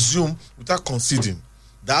 let's assume, without conceding,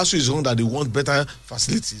 that ASU is wrong, that they want better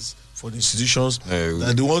facilities for the institutions,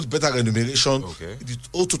 that they want better remuneration, the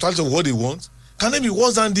whole totality of what they want. Can it be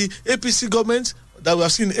worse than the APC government that we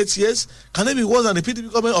have seen in 8 years? Can it be worse than the PDP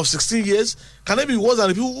government of 16 years? Can it be worse than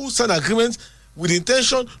the people who sign agreements with the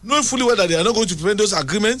intention, knowing fully well that they are not going to prevent those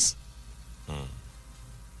agreements?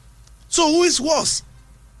 So who is worse?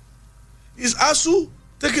 Is ASU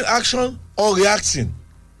taking action or reacting?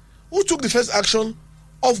 Who took the first action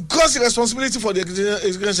of gross responsibility for the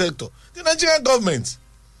education sector? The Nigerian government.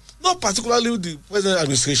 Not particularly the present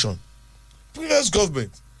administration. Previous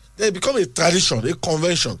government. They become a tradition, a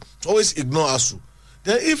convention to always ignore ASU.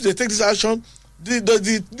 Then if they take this action,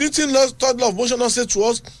 the Newton third law of motion not say to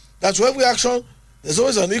us that to every action there's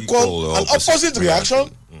always an equal and opposite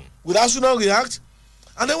reaction. Will ASU now react?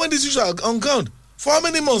 And then when these issues are on ground, for how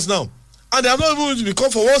many months now? And they are not even going to be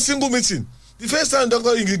called for one single meeting. The first time Dr.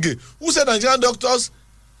 Ngige, who said Nigerian doctors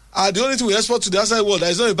are the only thing we export to the outside world,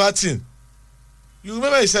 that is not a bad thing. You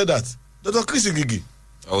remember he said that? Dr. Chris Ngige.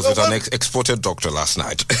 I was with an exported doctor last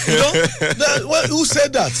night. Who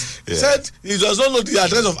said that? Yeah. Said he does not know the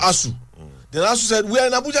address of ASU. Then ASU said, we are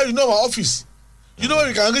in Abuja, you know our office. You know where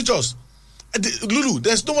you can reach us. Lulu,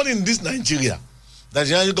 there's no one in this Nigeria that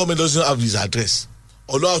the Nigerian government doesn't have his address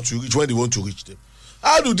or know how to reach when they want to reach them.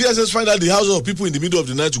 How do DSS find out the houses of people in the middle of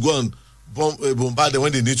the night to go and bombard them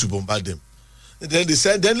when they need to bombard them? And then they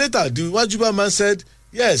said, then later, the Wajuba man said,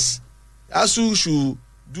 yes, ASU should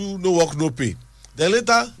do no work, no pay. Then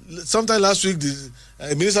later, sometime last week, the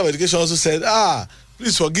Minister of Education also said,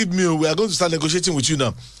 please forgive me, we are going to start negotiating with you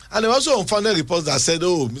now. And there were also unfounded reports that said,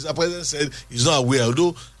 Mr. President said he's not aware,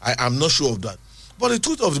 although I am not sure of that. But the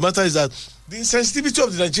truth of the matter is that the insensitivity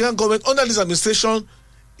of the Nigerian government under this administration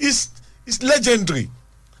is legendary.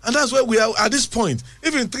 And that's where we are at this point.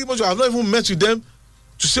 Even in 3 months, I have not even met with them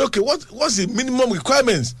to say, okay, what's the minimum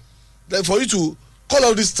requirements for you to call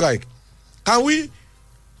out this strike? Can we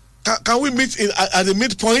meet at the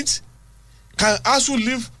midpoint? Can ASU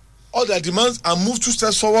leave all their demands and move 2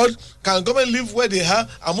 steps forward? Can government leave where they are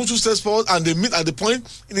and move 2 steps forward, and they meet at the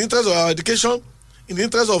point in the interest of our education, in the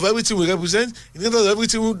interest of everything we represent, in the interest of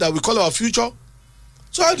everything that we call our future?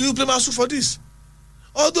 So how do you blame ASU for this?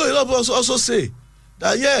 Although a lot of us also say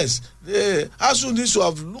that yes, ASU needs to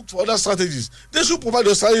have looked for other strategies. They should provide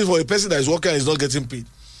those strategies for a person that is working and is not getting paid.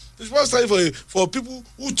 They should provide strategies for people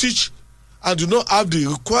who teach and do not have the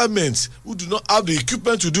requirements, who do not have the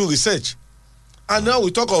equipment to do research. And now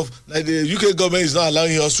we talk of like the UK government is not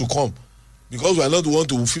allowing us to come. because we are not 1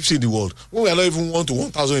 to 50 in the world. When we are not even 1 to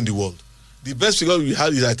 1,000 in the world. The best figure we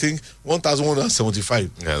had is, I think, 1,175.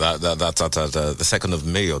 Yeah, that's at the 2nd of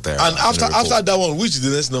May or there. And after that one, which is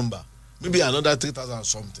the next number? Maybe another 3,000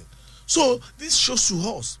 something. So this shows to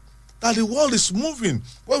us that the world is moving,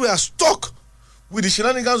 where we are stuck with the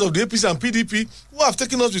shenanigans of the APC and PDP, who have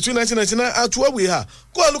taken us between 1999 and to where we are.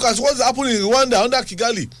 Go and look at what's happening in Rwanda under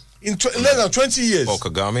Kigali in less than 20 years. Oh,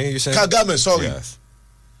 Kagame, you said? Kagame, sorry. Yes.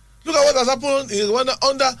 Look at what has happened in Rwanda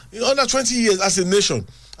under 20 years as a nation.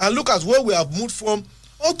 And look at where we have moved from.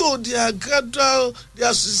 Although they are gradual, they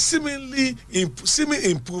are seeming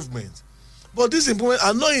improvement. But these improvements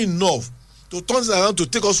are not enough to turn it around to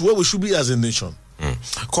take us where we should be as a nation.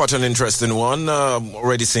 Quite an interesting one.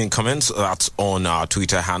 Already seeing comments. That's on our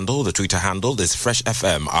Twitter handle. The Twitter handle is Fresh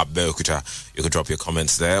FM Abeokuta. You can drop your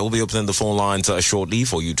comments there. We'll be opening the phone lines shortly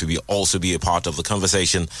for you to also be a part of the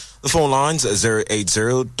conversation. The phone lines are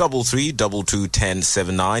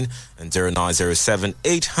 080-3322-1079 and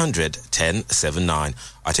 0907-800-1079.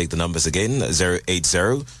 I take the numbers again,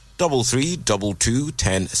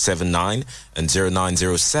 080-3322-1079 and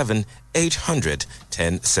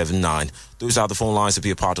 0907-800-1079. Those are the phone lines to be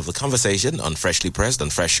a part of the conversation on Freshly Pressed on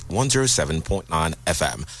Fresh 107.9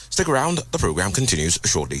 FM. Stick around, the program continues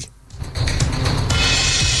shortly.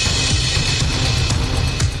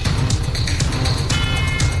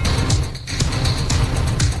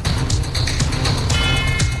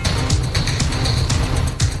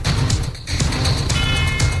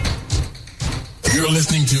 You're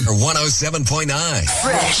listening to 107.9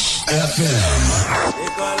 Fresh FM.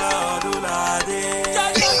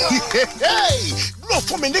 Lọ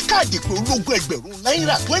fún mi ní káàdì pé ológun ẹgbẹ̀rún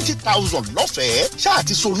náírà 20,000 lọ́fẹ̀ẹ́. Ṣáà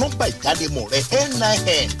ti so nọ́mbà ìdánimọ̀ rẹ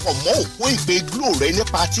NIN pọ̀ mọ́ òpó ìpè Glo rẹ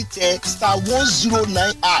nípa títẹ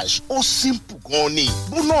 *109#. Ó simple gan ni.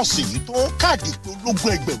 Bónọ́ọ̀sì yìí tó káàdì pé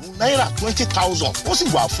ológun ẹgbẹ̀rún náírà 20,000. Ó sì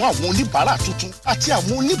wà fún àwọn oníbàárà tuntun àti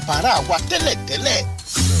àwọn oníbàárà wa tẹ́lẹ̀tẹ́lẹ̀.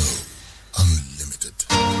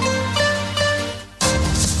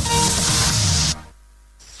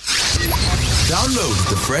 Download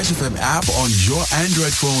the Fresh FM app on your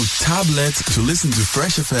Android phone, tablet to listen to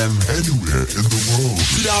Fresh FM anywhere in the world.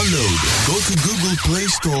 To download, go to Google Play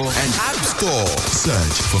Store and App Store.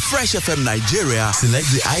 Search for Fresh FM Nigeria, select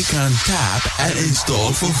the icon, tap, and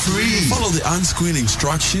install for free. Follow the on-screen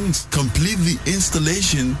instructions, complete the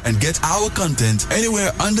installation, and get our content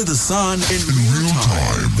anywhere under the sun in real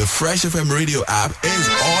time. The Fresh FM radio app is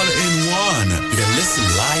all in one. You can listen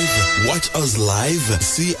live, watch us live,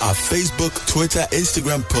 see our Facebook, Twitter,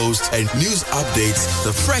 Instagram posts, and news updates.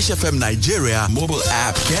 The Fresh FM Nigeria mobile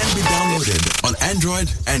app can be downloaded on Android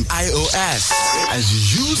and iOS. As you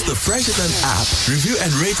use the Fresh FM app, review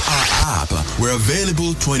and rate our app. We're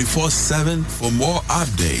available 24/7 for more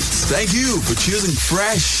updates. Thank you for choosing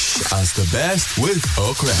Fresh as the best with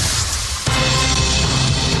Oakrest.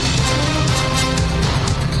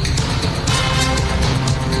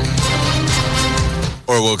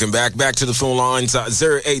 All right, welcome back to the phone lines,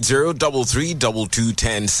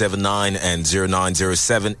 080-3322-1079 and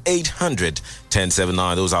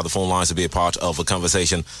 0907-800-1079. Those are the phone lines to be a part of a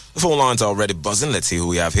conversation. The phone lines are already buzzing. Let's see who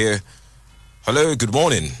we have here. Hello, good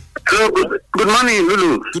morning. Hello, good morning,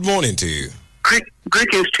 Lulu. Good morning to you.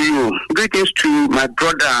 Greetings to you. Greetings to my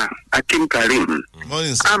brother, Akim Karim.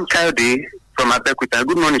 Morning, sir. I'm Kayode from Abeokuta.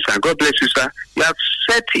 Good morning, sir. God bless you, sir. You have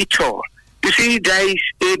said it all. You see, there is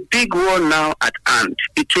a big war now at hand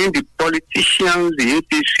between the politicians, the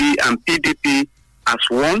APC and PDP as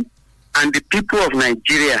one, and the people of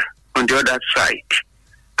Nigeria on the other side.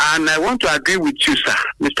 And I want to agree with you, sir,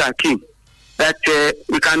 Mr. Akim, that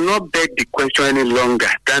we cannot beg the question any longer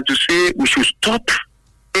than to say we should stop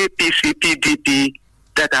APC, PDP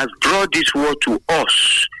that has brought this war to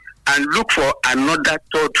us and look for another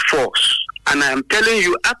third force. And I am telling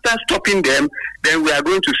you, after stopping them, then we are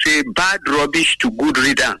going to say bad rubbish to good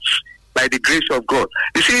riddance by the grace of God.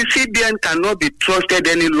 You see, CBN cannot be trusted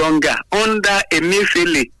any longer under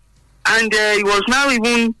Emefiele. And he was now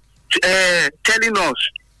even telling us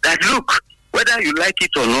that, look, whether you like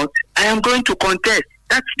it or not, I am going to contest.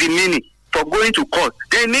 That's the meaning for going to court.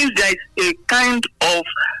 That means there is a kind of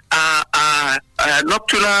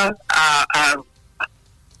nocturnal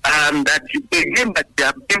that a game that they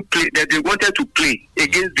have been played, that they wanted to play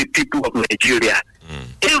against the people of Nigeria.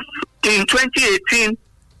 If in 2018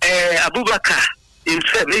 Abubakar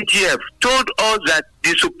himself, AGF, told us that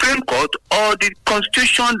the Supreme Court or the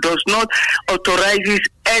Constitution does not authorize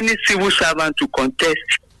any civil servant to contest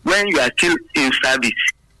when you are still in service.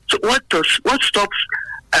 So what stops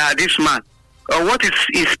this man, or what is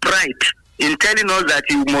his pride in telling us that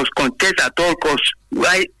he must contest at all costs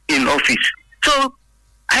while in office? So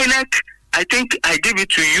INEC I think I give it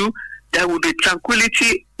to you. There will be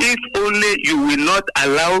tranquility if only you will not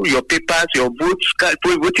allow your papers, your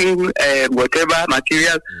voting, whatever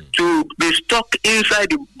materials to be stuck inside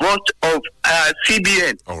the vault of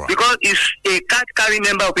CBN. Right. Because it's a card-carrying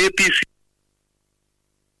member of APC.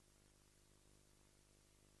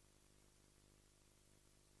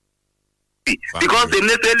 Because the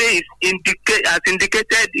necessarily is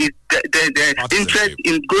indicated is the interest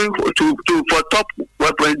in going for top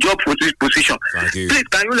job position. Please,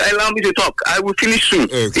 can you allow me to talk? I will finish soon.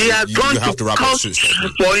 He has gone to court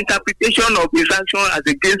for interpretation of his action as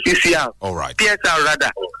against PCR. All right. PSR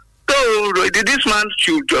rather. So this man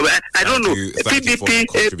should. I don't know. PDP,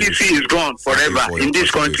 APC is gone forever in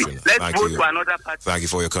this country. Let's vote for another party. Thank you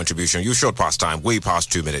for your contribution. You short past time, way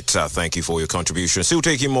past 2 minutes. Thank you for your contribution. Still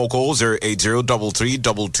taking more calls.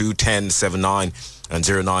 080-3322-1079 and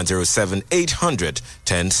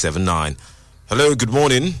 0907-800-1079. Hello. Good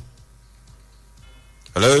morning.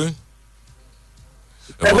 Hello.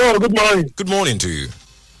 Hello. Good morning. Good morning to you.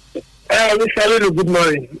 Mr. Lulu, good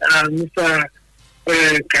morning. Mr.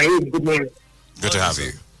 Karim, good morning. Good to have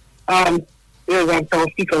you. Yes, I'm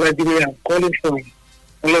Taufik Oladiwe. I'm calling from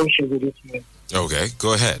Olomshogo this morning. Okay,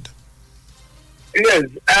 go ahead. Yes,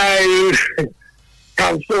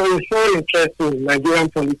 I'm so interested in Nigerian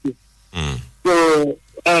politics. So,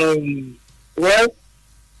 well,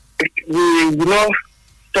 we will not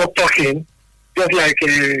stop talking, just like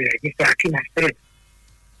Mr. Hakim has said.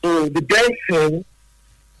 So, the best thing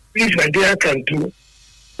which Nigeria can do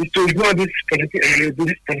is to ignore these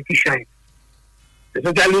politicians,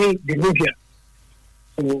 especially the media.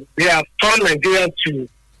 So they have turned Nigeria to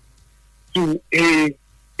a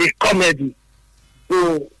comedy.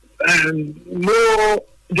 So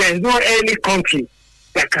there is no any country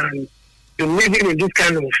that can be living in this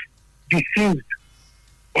kind of disease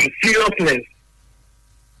or seriousness,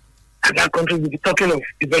 and that country will be talking of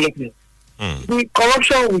development. The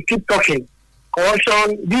corruption, we keep talking.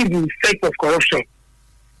 Corruption, this is the effect of corruption.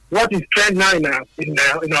 What is trend now in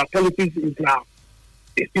our politics is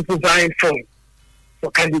people buying funds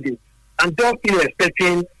for candidates. And don't feel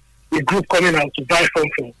expecting a group coming out to buy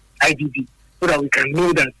funds from IDB so that we can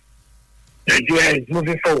know that Nigeria is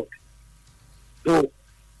moving forward. So,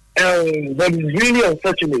 but it's really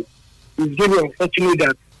unfortunate. It's really unfortunate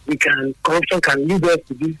that corruption can lead us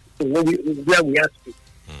to this, to where we have to be.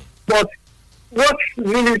 But what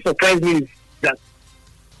really surprised me is that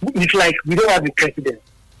it's like we don't have a president.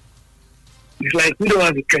 It's like we don't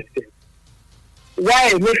have a president.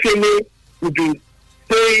 Why Emefiele would be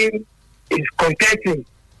saying is contesting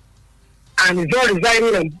and is not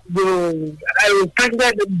resigning, and the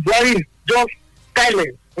President Buhari is just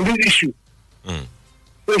silent on this issue. So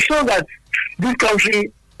it shows that this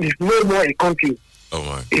country is no more a country. Oh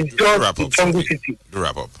my! It's just a jungle city.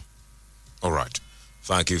 Wrap up. All right.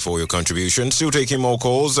 Thank you for your contribution. Still taking more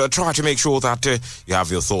calls. Try to make sure that you have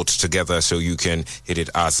your thoughts together so you can hit it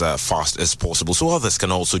as fast as possible so others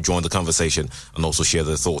can also join the conversation and also share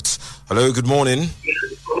their thoughts. Hello, good morning.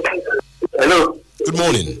 Hello. Good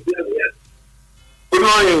morning. Good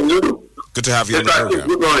morning. Good to have you on the program.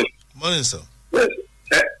 Good morning. Morning, sir.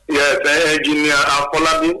 Yes, Engineer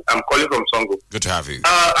Afolabi. I'm calling from Songo. Good to have you.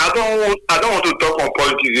 I don't want to talk on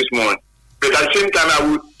politics this morning, but at the same time, I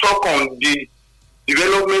will talk on the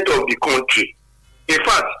development of the country. In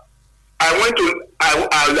fact, I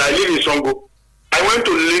live in Songo. I went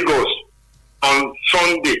to Lagos on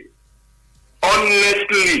Sunday.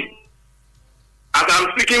 Honestly, as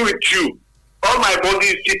I'm speaking with you, all my body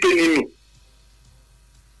is still paining me.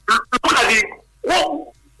 Look at the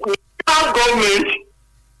government.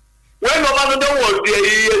 When Obasanjo was there,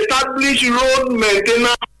 he established road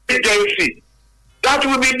maintenance agency that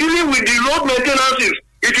will be dealing with the road maintenances.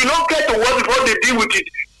 If you don't get to what before they deal with it.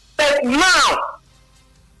 But now,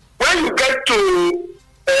 when you get to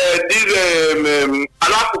this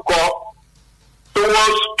Alakuko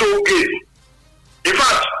towards toll gate, in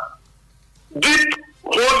fact,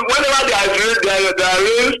 whenever there are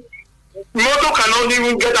rains, motor cannot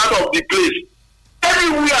even get out of the place.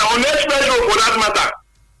 Everywhere on express road for that matter.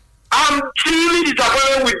 I'm truly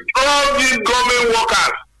disappointed with all these government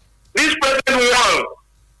workers. This present one,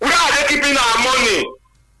 where are they keeping our money?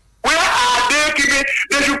 Where are they keeping?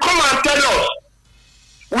 They should come and tell us.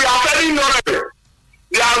 We are selling oil.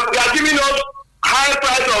 They are giving us high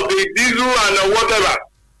price of the diesel and whatever.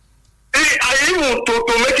 Even to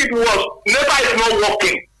make it worse, NEPA is not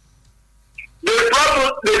working.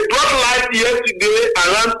 They brought light yesterday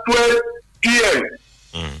around 12 p.m.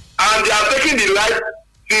 And they are taking the light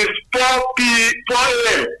since 4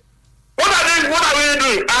 a.m. What are we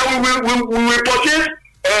doing? And we will purchase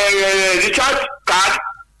the recharge card.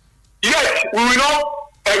 Yes, we will not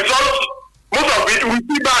exhaust most of it. We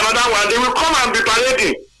keep another one. They will come and be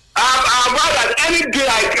parading. I've vowed that any day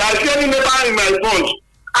I see any neighbor in my phones,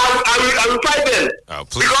 I will fight them.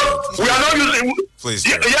 Because we are not using. Please.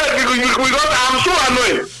 Yes, because I'm so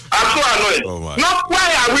annoyed. Oh my. Not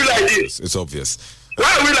why are we like this? It's obvious. Why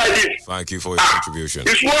are we like this? Thank you for your contribution.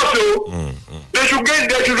 It's worse, so they should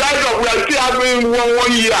rise up. We are still having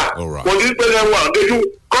one year. All right. For this present one, they should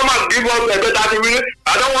come and give us a better thing.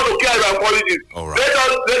 I don't want to care about politics. All right.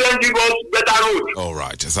 Let them give us better road. All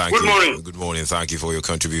right. Thank you. Good morning. Good morning. Thank you for your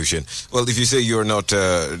contribution. Well, if you say you're not,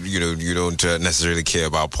 you don't necessarily care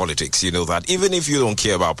about politics, you know that even if you don't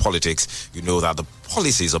care about politics, you know that the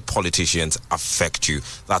policies of politicians affect you.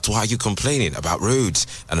 That's why you're complaining about roads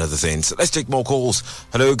and other things. Let's take more calls.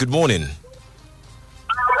 Hello, good morning.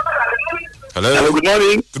 Hello, good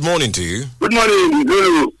morning. Good morning to you. Good morning.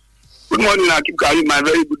 Good morning, Akim Karim, my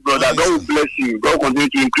very good brother. God will bless you. God will continue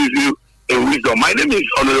to increase you in wisdom. My name is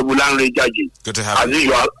Honorable Lanre Jaji. Good to have you. As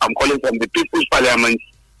usual, I'm calling from the People's Parliament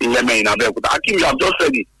in Yemen, in Abeokuta. Akim, you have just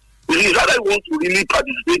said it. It is either we want to really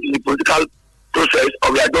participate in the political process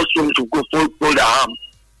or we are just going to go fold our arms.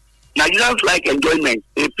 Nigerians like enjoyment,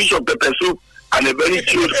 a fish of pepper soup and a very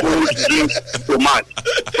chilled cold drink to match.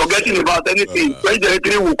 Forgetting about anything.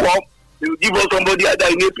 2023 will come, they will give us somebody either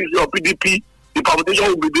in APC or PDP, the permutation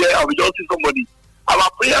will be there and we just see somebody. Our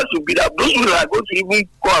prayers will be that those who are going to even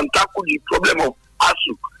go and tackle the problem of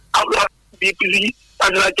ASU, and the APC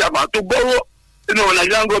national chairman to borrow,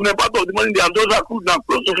 Nigerian government part of the money they have just accrued now,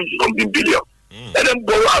 close to 50-something billion. Let them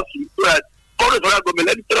borrow ASU, so that call the federal government,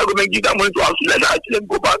 let the federal government give that money to ASU, let the children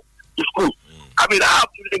go back to school. I mean, I have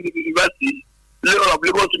children in the university, level of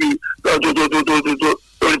Lagos to be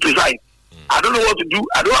to precise. I don't know what to do.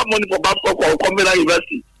 I don't have money for Babcock or Combined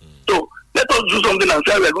University. So let us do something and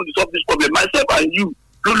say we are going to solve this problem. Myself and you,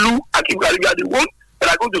 Lulu, Akim Karim, are the one that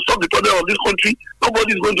are going to solve the problem of this country.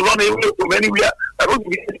 Nobody is going to run away from anywhere. They are going to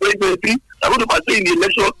be in 2023. They are going to participate in the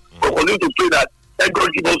election. We continue to pray that let God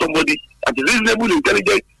give us somebody that is reasonable,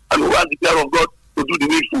 intelligent, and who has the fear of God to do the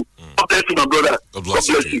needful. God bless you, my brother. God bless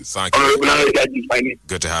you. Thank you.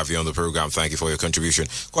 Good to have you on the program. Thank you for your contribution.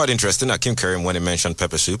 Quite interesting. Akim Karim, when he mentioned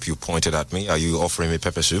pepper soup, you pointed at me. Are you offering me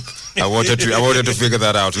pepper soup? I wanted to figure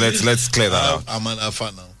that out. Let's clear that out. I'm an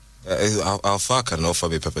alpha now. Alpha can offer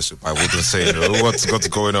me pepper soup. I wouldn't say no. What's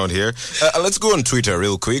going on here? Let's go on Twitter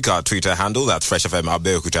real quick. Our Twitter handle, that's Fresh FM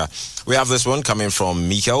Abeokuta. We have this one coming from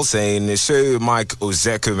Mikel saying, so Mike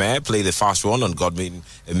Ozekume play the fast one on Godwin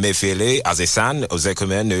Emefiele. As a son,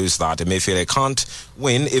 Ozekume knows that Emefiele can't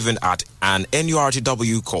win even at an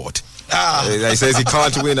NURTW court. He says he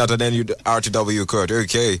can't win at an NURTW court.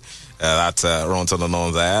 Okay, that's runs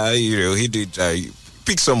on there. He did...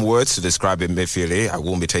 pick some words to describe Emefiele. I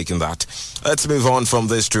won't be taking that. Let's move on from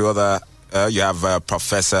this to other. You have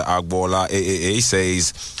Professor Agbola AAA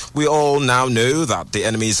says, we all now know that the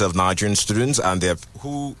enemies of Nigerian students and their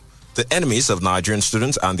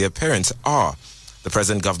parents are. The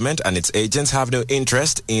present government and its agents have no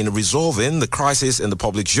interest in resolving the crisis in the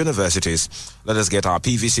public universities. Let us get our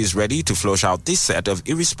PVCs ready to flush out this set of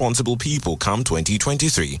irresponsible people come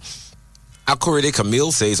 2023. Akorede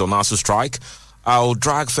Camille says on ASU strike, I'll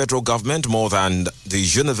drag federal government more than the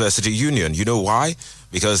university union. You know why?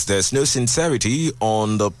 Because there's no sincerity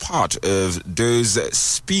on the part of those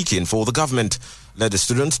speaking for the government. Let the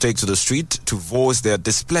students take to the street to voice their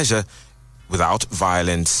displeasure without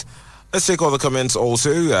violence. Let's take all the comments also.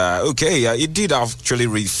 It did actually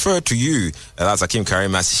refer to you. That's Akim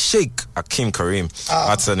Karim as Sheikh Akim Karim.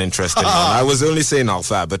 That's an interesting one. I was only saying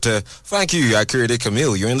Alpha, but thank you, Akorede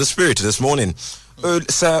Camille. You're in the spirit this morning.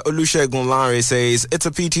 Sir Olusegun Lanre says, it's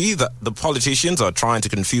a pity that the politicians are trying to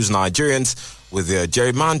confuse Nigerians with their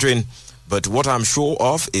gerrymandering. But what I'm sure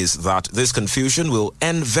of is that this confusion will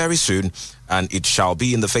end very soon and it shall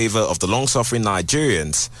be in the favor of the long-suffering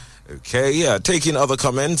Nigerians. Okay, taking other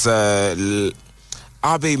comments, Abe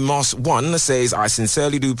Moss 1 says, I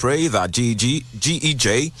sincerely do pray that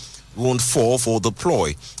GEJ won't fall for the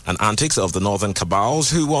ploy and antics of the northern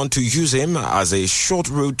cabals who want to use him as a short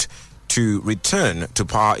route to return to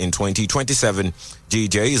power in 2027.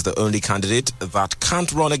 GJ is the only candidate that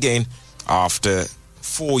can't run again after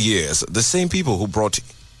 4 years. The same people who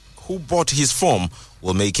bought his form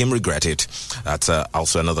will make him regret it. That's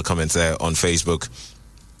also another comment there on Facebook.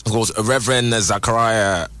 Of course, Reverend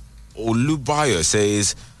Zachariah Olubayo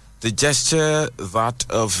says, the gesture that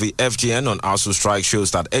of the FGN on ASU strike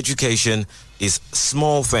shows that education is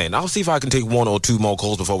small thing. I'll see if I can take one or two more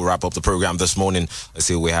calls before we wrap up the program this morning. Let's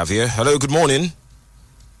see what we have here. Hello, good morning.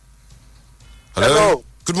 Hello.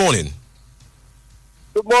 Good morning.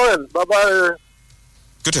 Good morning. Bye-bye.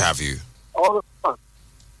 Good to have you. All the time.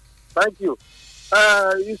 Thank you.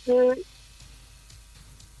 You see,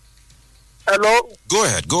 hello? Go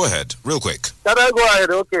ahead, real quick. Can I go ahead?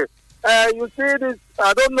 Okay. You see this,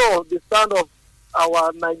 I don't know the stand of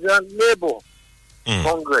our Nigerian Labour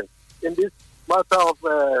Congress in this matter of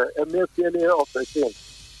Emefiele of the thing.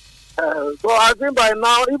 So I think by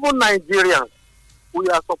now, even Nigerians, we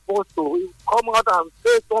are supposed to come out and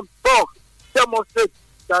say some talk, demonstrate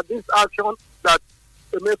that this action that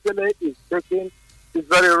Emefiele is taking is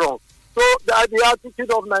very wrong. So the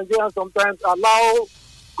attitude of Nigerians sometimes allow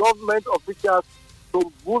government officials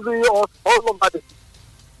to bully us all over the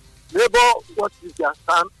Labour. What is their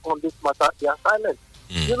stand on this matter? They are silent.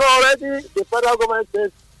 You know, already the federal government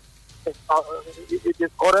says it is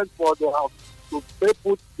correct for them to stay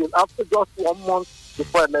put till after just 1 month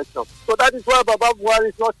before election. So that is why Baba Buhari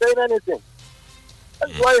is not saying anything.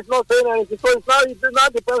 That's why he's not saying anything. So it now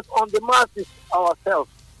depends on the masses ourselves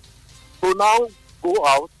to now go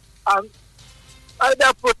out and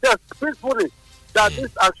either protest peacefully that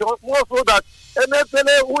this action, more so that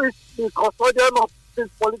Emefiele, who is the custodian of this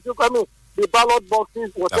political, the ballot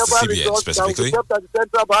boxes, whatever results that will be kept at the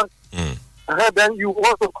central bank, and then you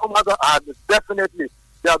also come out and definitely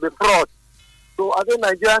there will be fraud. So I think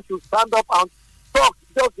Nigerians should stand up and talk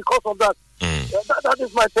just because of that. That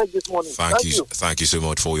is my take this morning. Thank you. Thank you so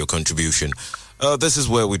much for your contribution. This is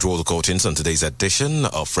where we draw the curtains on today's edition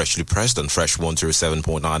of Freshly Pressed on Fresh 107.9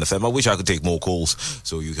 FM. I wish I could take more calls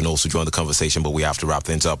so you can also join the conversation, but we have to wrap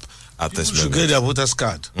things up at this moment. People should get their voters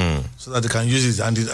card so that they can use it and